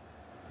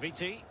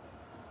 Viti.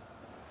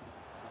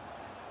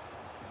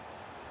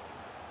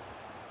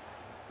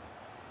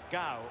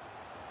 Gao.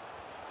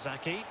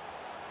 Zaki.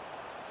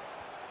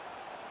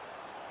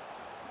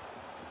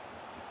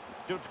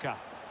 Dudka.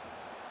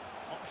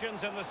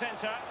 Options in the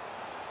centre.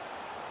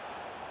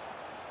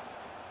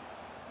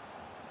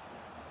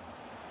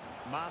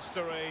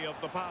 Mastery of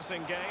the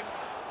passing game.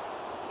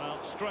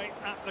 Well, straight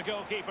at the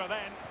goalkeeper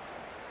then.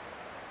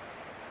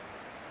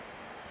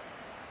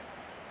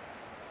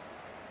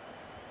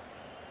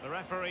 The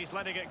referee's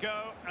letting it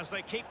go as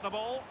they keep the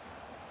ball.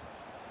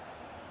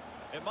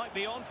 It might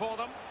be on for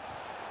them.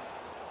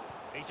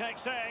 He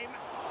takes aim.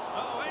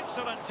 Oh,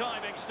 excellent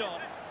diving stop.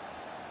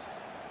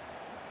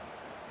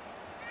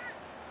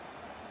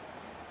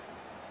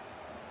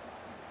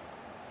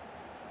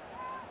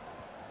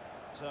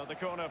 So the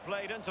corner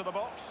played into the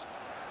box.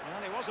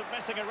 And he wasn't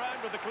messing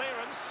around with the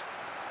clearance.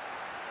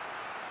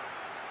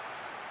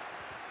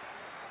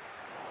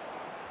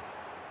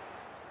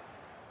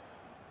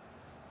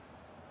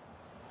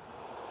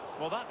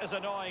 Well, that is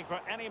annoying for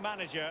any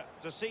manager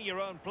to see your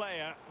own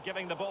player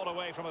giving the ball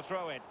away from a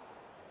throw-in.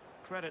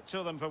 Credit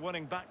to them for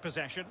winning back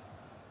possession.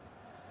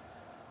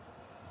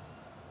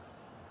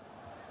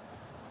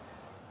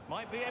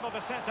 Might be able to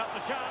set up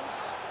the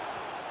chance.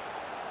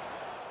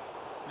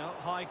 No,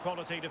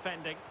 high-quality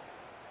defending.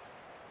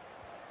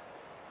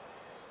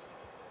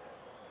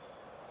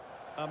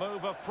 A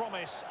move of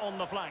promise on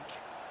the flank.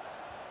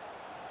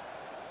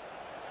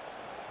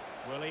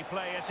 Will he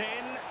play it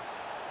in?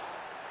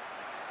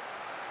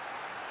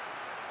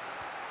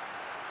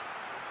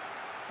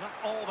 Not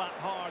all that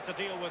hard to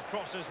deal with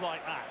crosses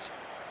like that.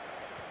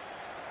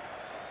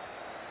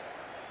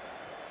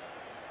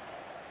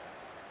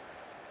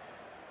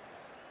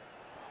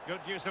 Good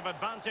use of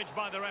advantage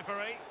by the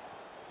referee.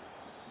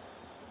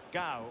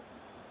 Gao.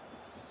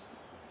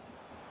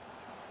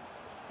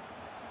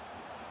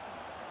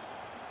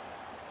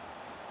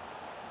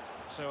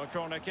 So a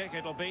corner kick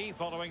it'll be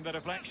following the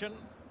deflection.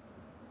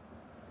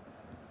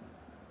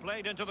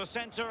 Played into the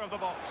centre of the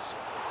box.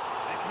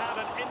 It had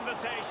an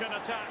invitation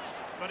attached,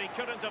 but he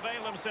couldn't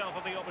avail himself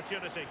of the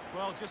opportunity.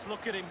 Well, just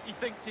look at him. He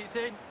thinks it's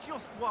in,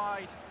 just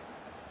wide.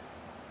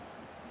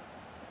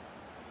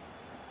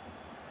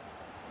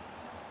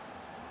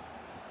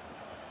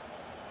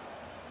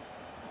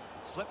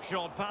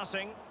 Slipshod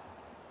passing.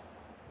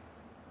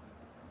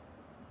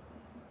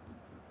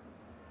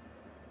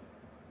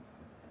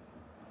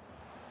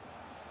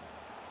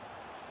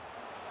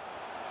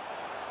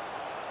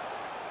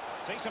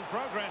 Decent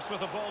progress with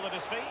the ball at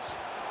his feet.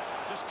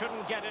 Just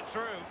couldn't get it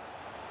through.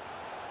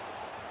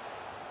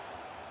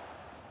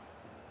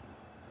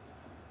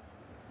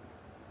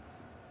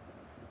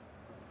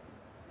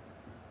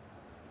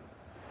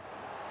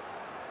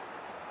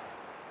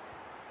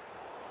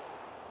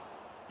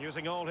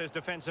 Using all his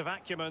defensive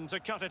acumen to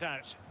cut it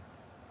out.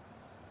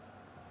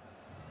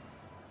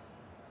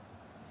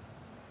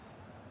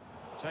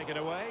 Take it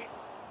away.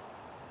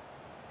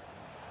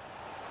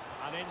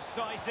 An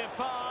incisive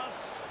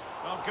pass.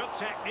 Well, good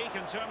technique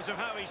in terms of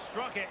how he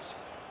struck it.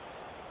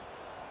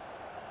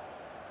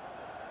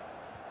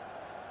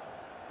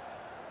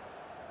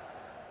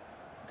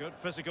 Good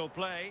physical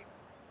play.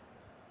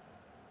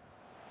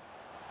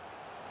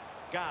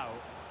 Gao.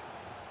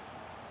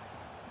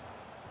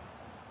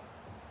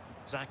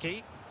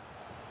 Zaki.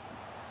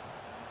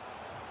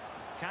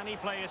 Can he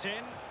play it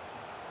in?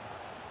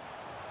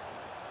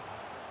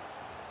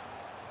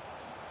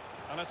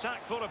 An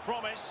attack full of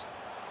promise.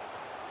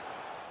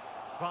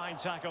 Fine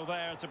tackle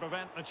there to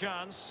prevent the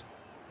chance.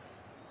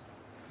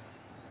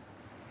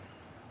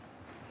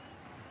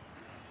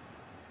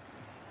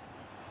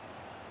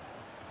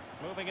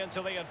 Moving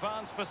into the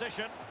advanced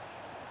position.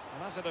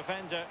 And as a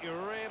defender, you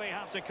really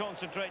have to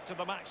concentrate to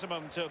the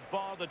maximum to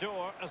bar the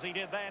door, as he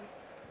did then.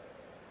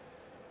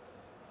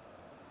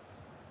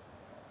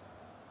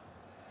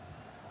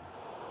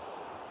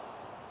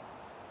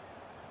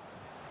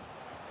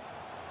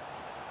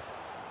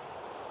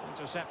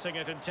 Intercepting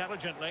it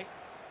intelligently.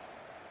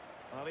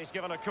 Well, he's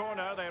given a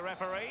corner, the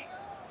referee.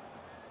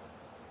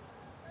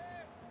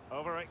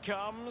 Over it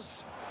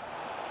comes.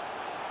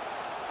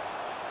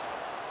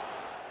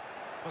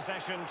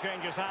 Possession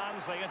changes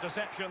hands, the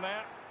interception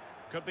there.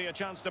 Could be a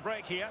chance to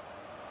break here.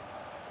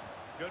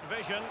 Good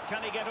vision,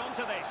 can he get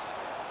onto this?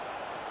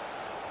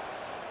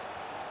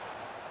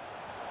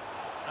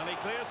 And he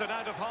clears it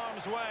out of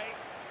harm's way.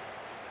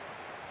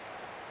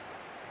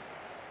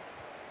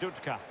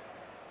 Dudka.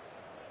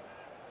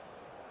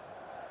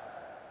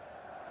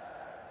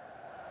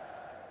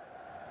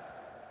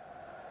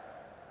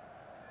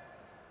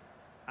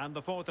 And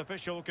the fourth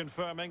official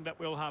confirming that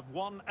we'll have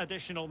one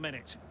additional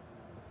minute.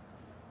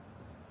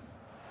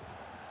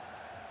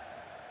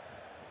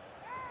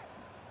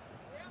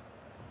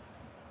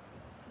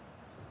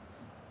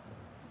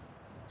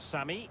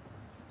 Sami.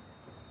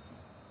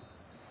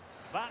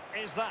 That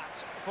is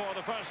that for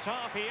the first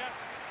half here.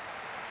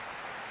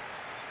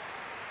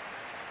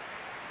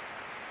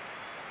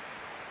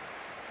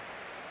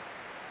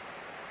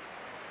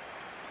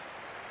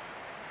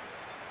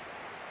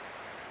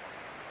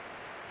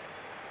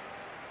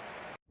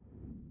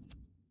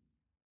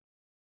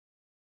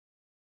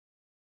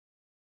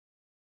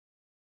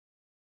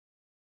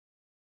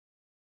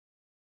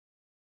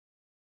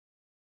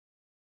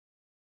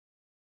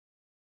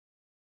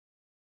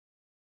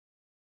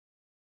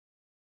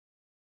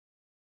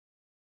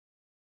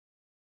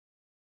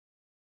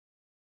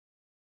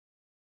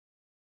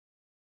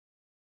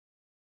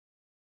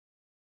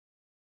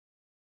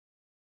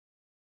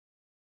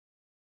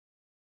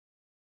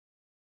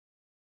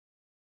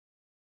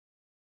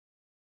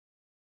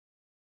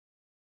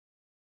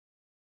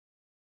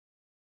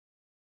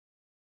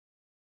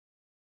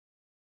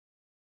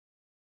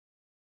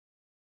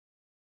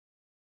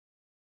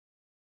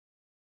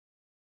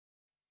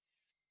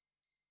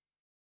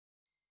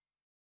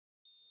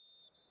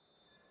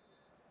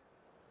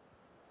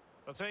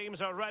 The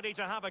teams are ready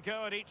to have a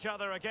go at each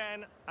other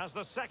again as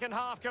the second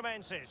half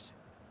commences.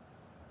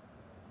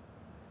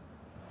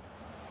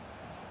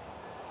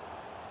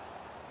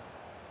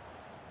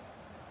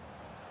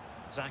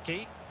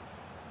 Zaki.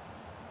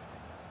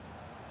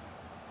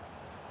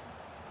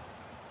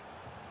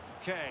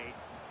 Okay.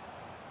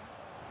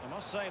 I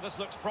must say this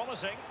looks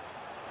promising.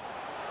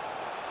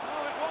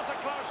 Oh, it was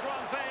a close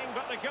run thing,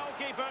 but the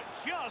goalkeeper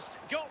just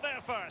got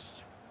there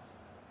first.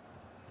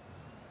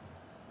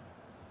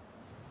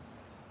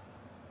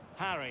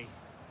 Harry.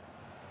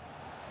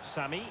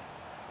 Sami.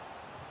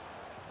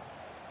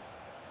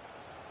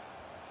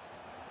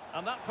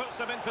 And that puts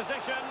them in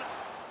position.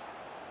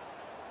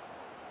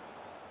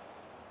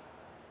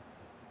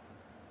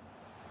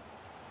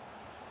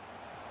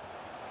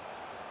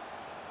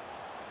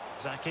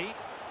 Zaki.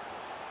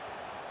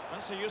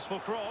 That's a useful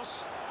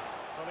cross.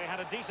 Well, they had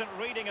a decent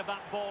reading of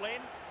that ball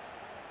in.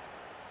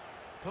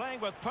 Playing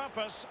with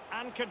purpose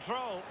and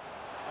control.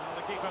 Well,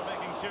 the keeper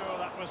making sure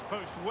that was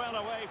pushed well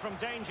away from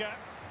danger.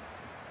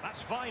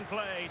 That's fine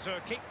play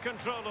to keep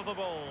control of the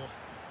ball.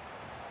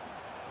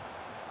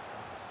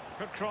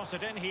 Could cross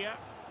it in here.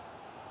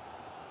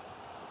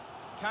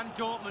 Can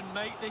Dortmund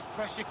make this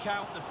pressure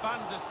count? The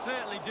fans are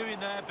certainly doing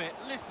their bit.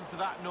 Listen to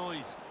that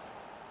noise.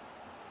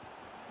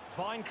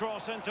 Fine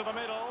cross into the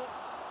middle.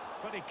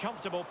 Pretty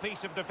comfortable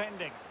piece of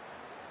defending.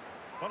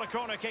 Well, a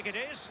corner kick it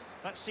is.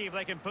 Let's see if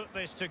they can put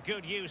this to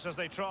good use as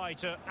they try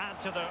to add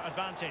to their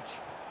advantage.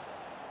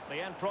 The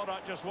end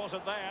product just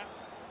wasn't there.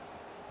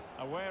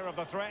 Aware of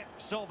the threat,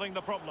 solving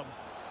the problem.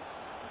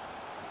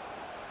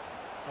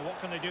 Well, what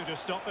can they do to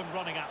stop him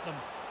running at them?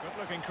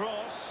 Good-looking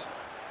cross.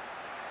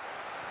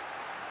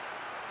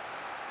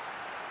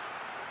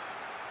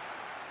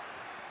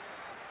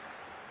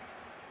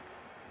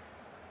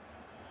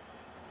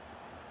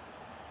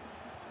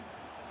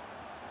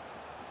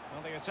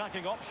 Well, the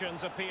attacking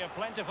options appear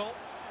plentiful.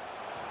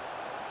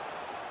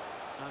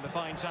 And a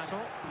fine tackle.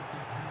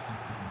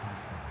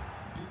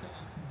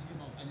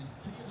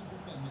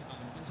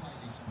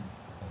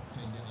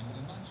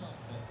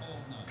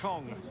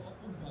 Kong.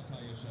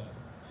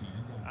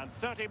 And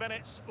 30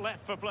 minutes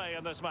left for play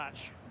in this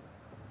match.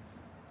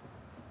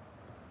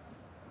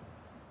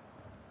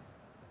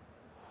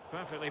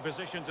 Perfectly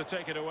positioned to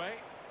take it away.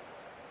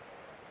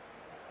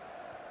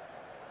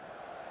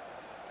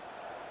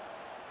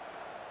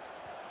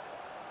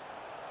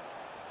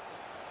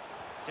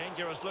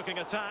 Dangerous looking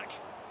attack.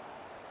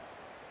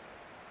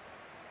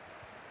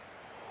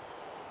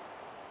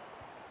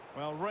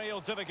 Well,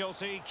 real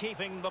difficulty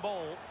keeping the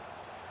ball.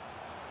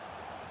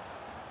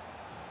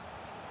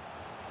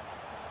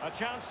 A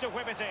chance to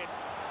whip it in.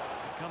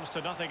 It comes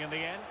to nothing in the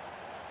end.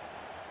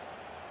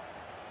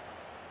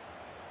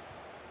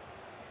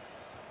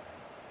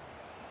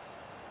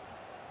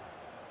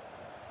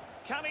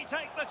 Can he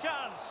take the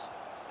chance?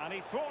 And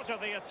he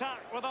thwarted the attack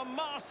with a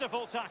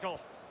masterful tackle.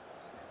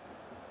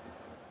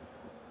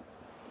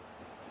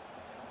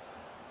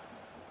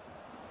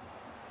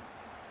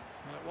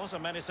 Well, it was a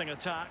menacing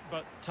attack,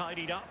 but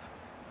tidied up.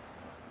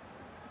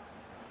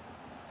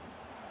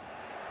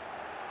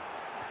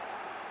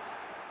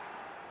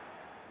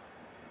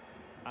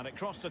 And it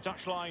crossed the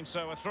touchline,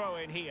 so a throw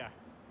in here.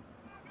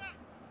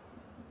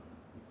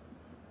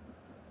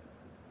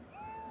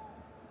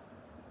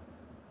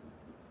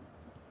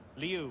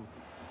 Liu.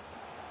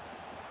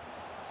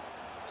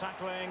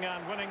 Tackling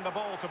and winning the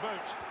ball to boot.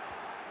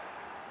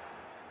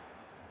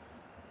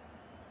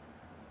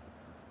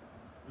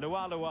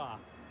 Lua.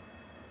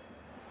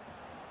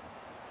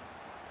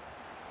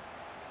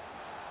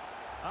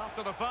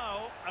 After the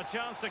foul, a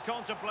chance to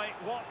contemplate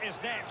what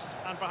is next,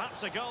 and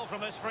perhaps a goal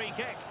from this free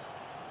kick.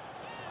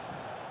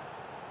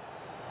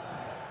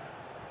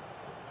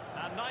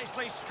 And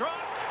nicely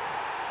struck.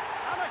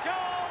 And a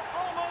goal,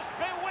 almost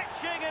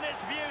bewitching in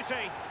its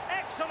beauty.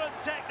 Excellent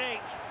technique.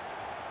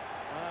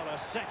 Well, a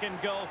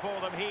second goal for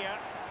them here.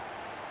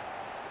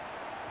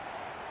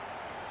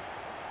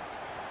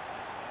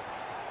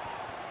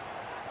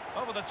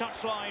 Over the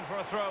touchline for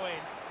a throw-in.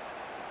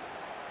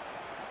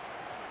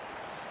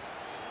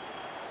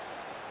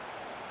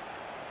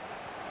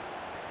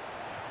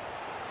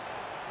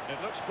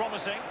 It looks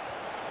promising.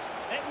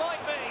 It might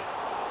be.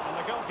 And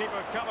the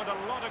goalkeeper covered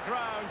a lot of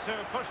ground to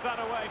push that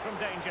away from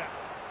danger.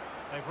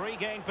 They've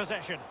regained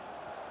possession.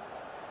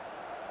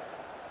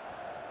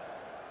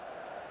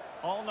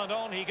 On and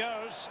on he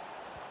goes.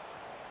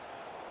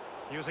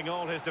 Using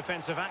all his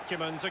defensive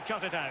acumen to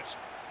cut it out.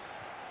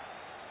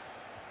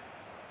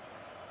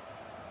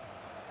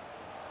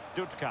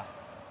 Dudka.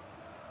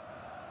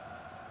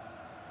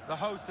 The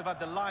hosts have had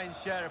the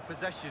lion's share of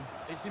possession.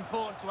 It's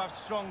important to have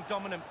strong,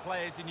 dominant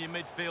players in your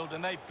midfield,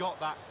 and they've got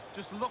that.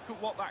 Just look at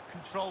what that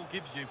control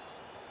gives you.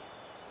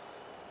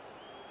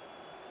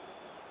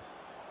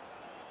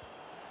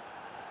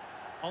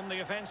 On the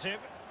offensive.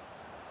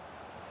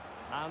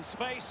 And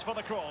space for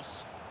the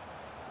cross.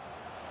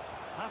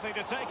 Happy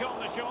to take on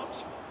the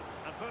shot.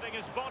 And putting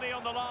his body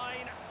on the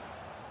line.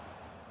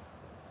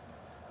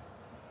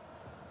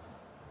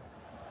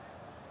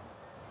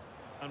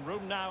 And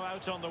room now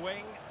out on the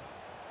wing.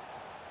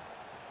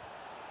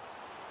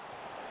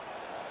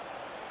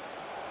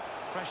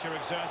 Pressure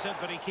exerted,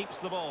 but he keeps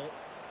the ball.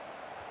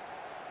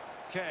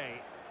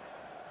 Kay.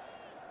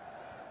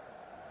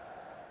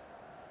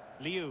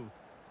 Liu.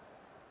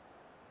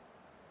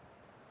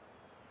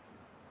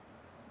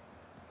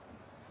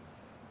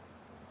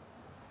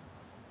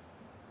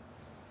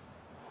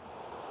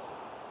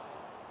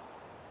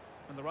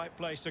 And the right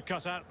place to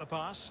cut out the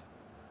pass.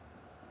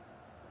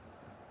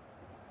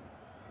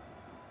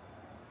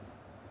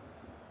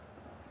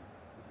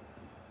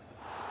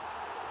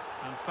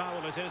 And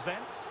foul it is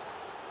then.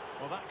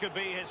 Well, that could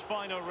be his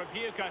final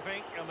rebuke, I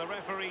think, and the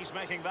referee's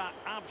making that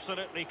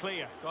absolutely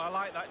clear. Well, I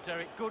like that,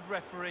 Derek. Good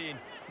refereeing.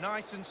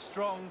 Nice and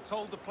strong,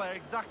 told the player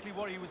exactly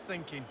what he was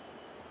thinking.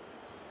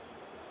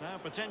 Now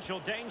potential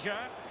danger.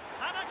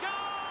 And a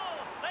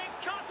goal!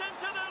 They've cut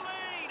into the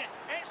lead!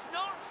 It's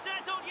not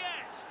settled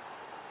yet!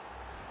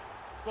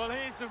 Well,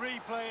 here's the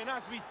replay, and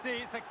as we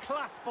see, it's a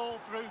class ball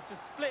through to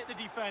split the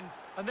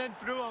defence, and then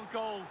through on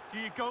goal. Do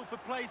you go for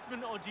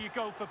placement or do you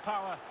go for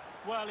power?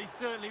 Well, he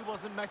certainly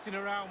wasn't messing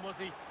around, was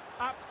he?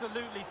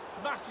 Absolutely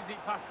smashes it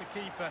past the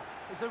keeper.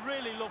 It's a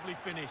really lovely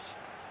finish.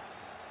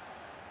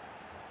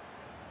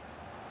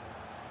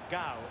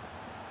 Gao.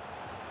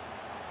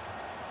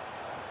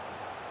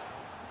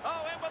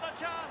 Oh, in with a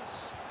chance!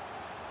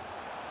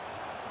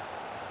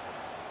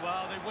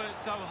 Well, they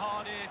worked so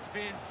hard here to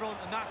be in front,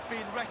 and that's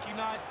been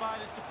recognised by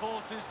the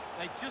supporters.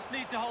 They just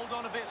need to hold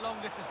on a bit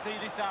longer to see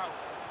this out.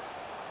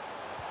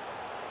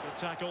 Good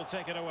tackle,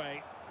 taken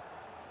away.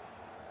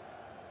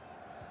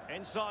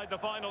 Inside the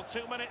final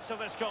 2 minutes of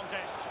this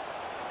contest.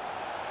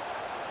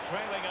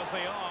 Trailing as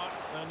they are,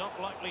 they're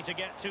not likely to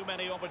get too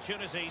many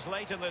opportunities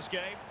late in this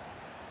game.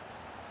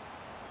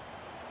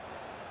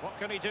 What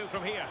can he do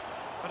from here?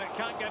 But it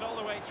can't get all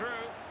the way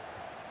through.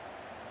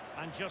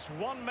 And just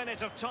 1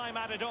 minute of time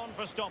added on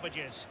for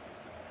stoppages.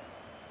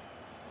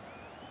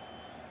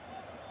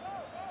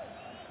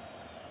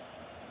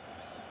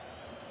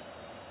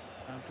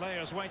 And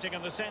players waiting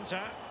in the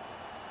centre.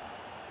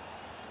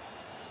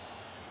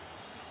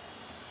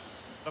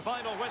 The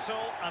final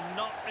whistle, and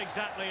not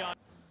exactly...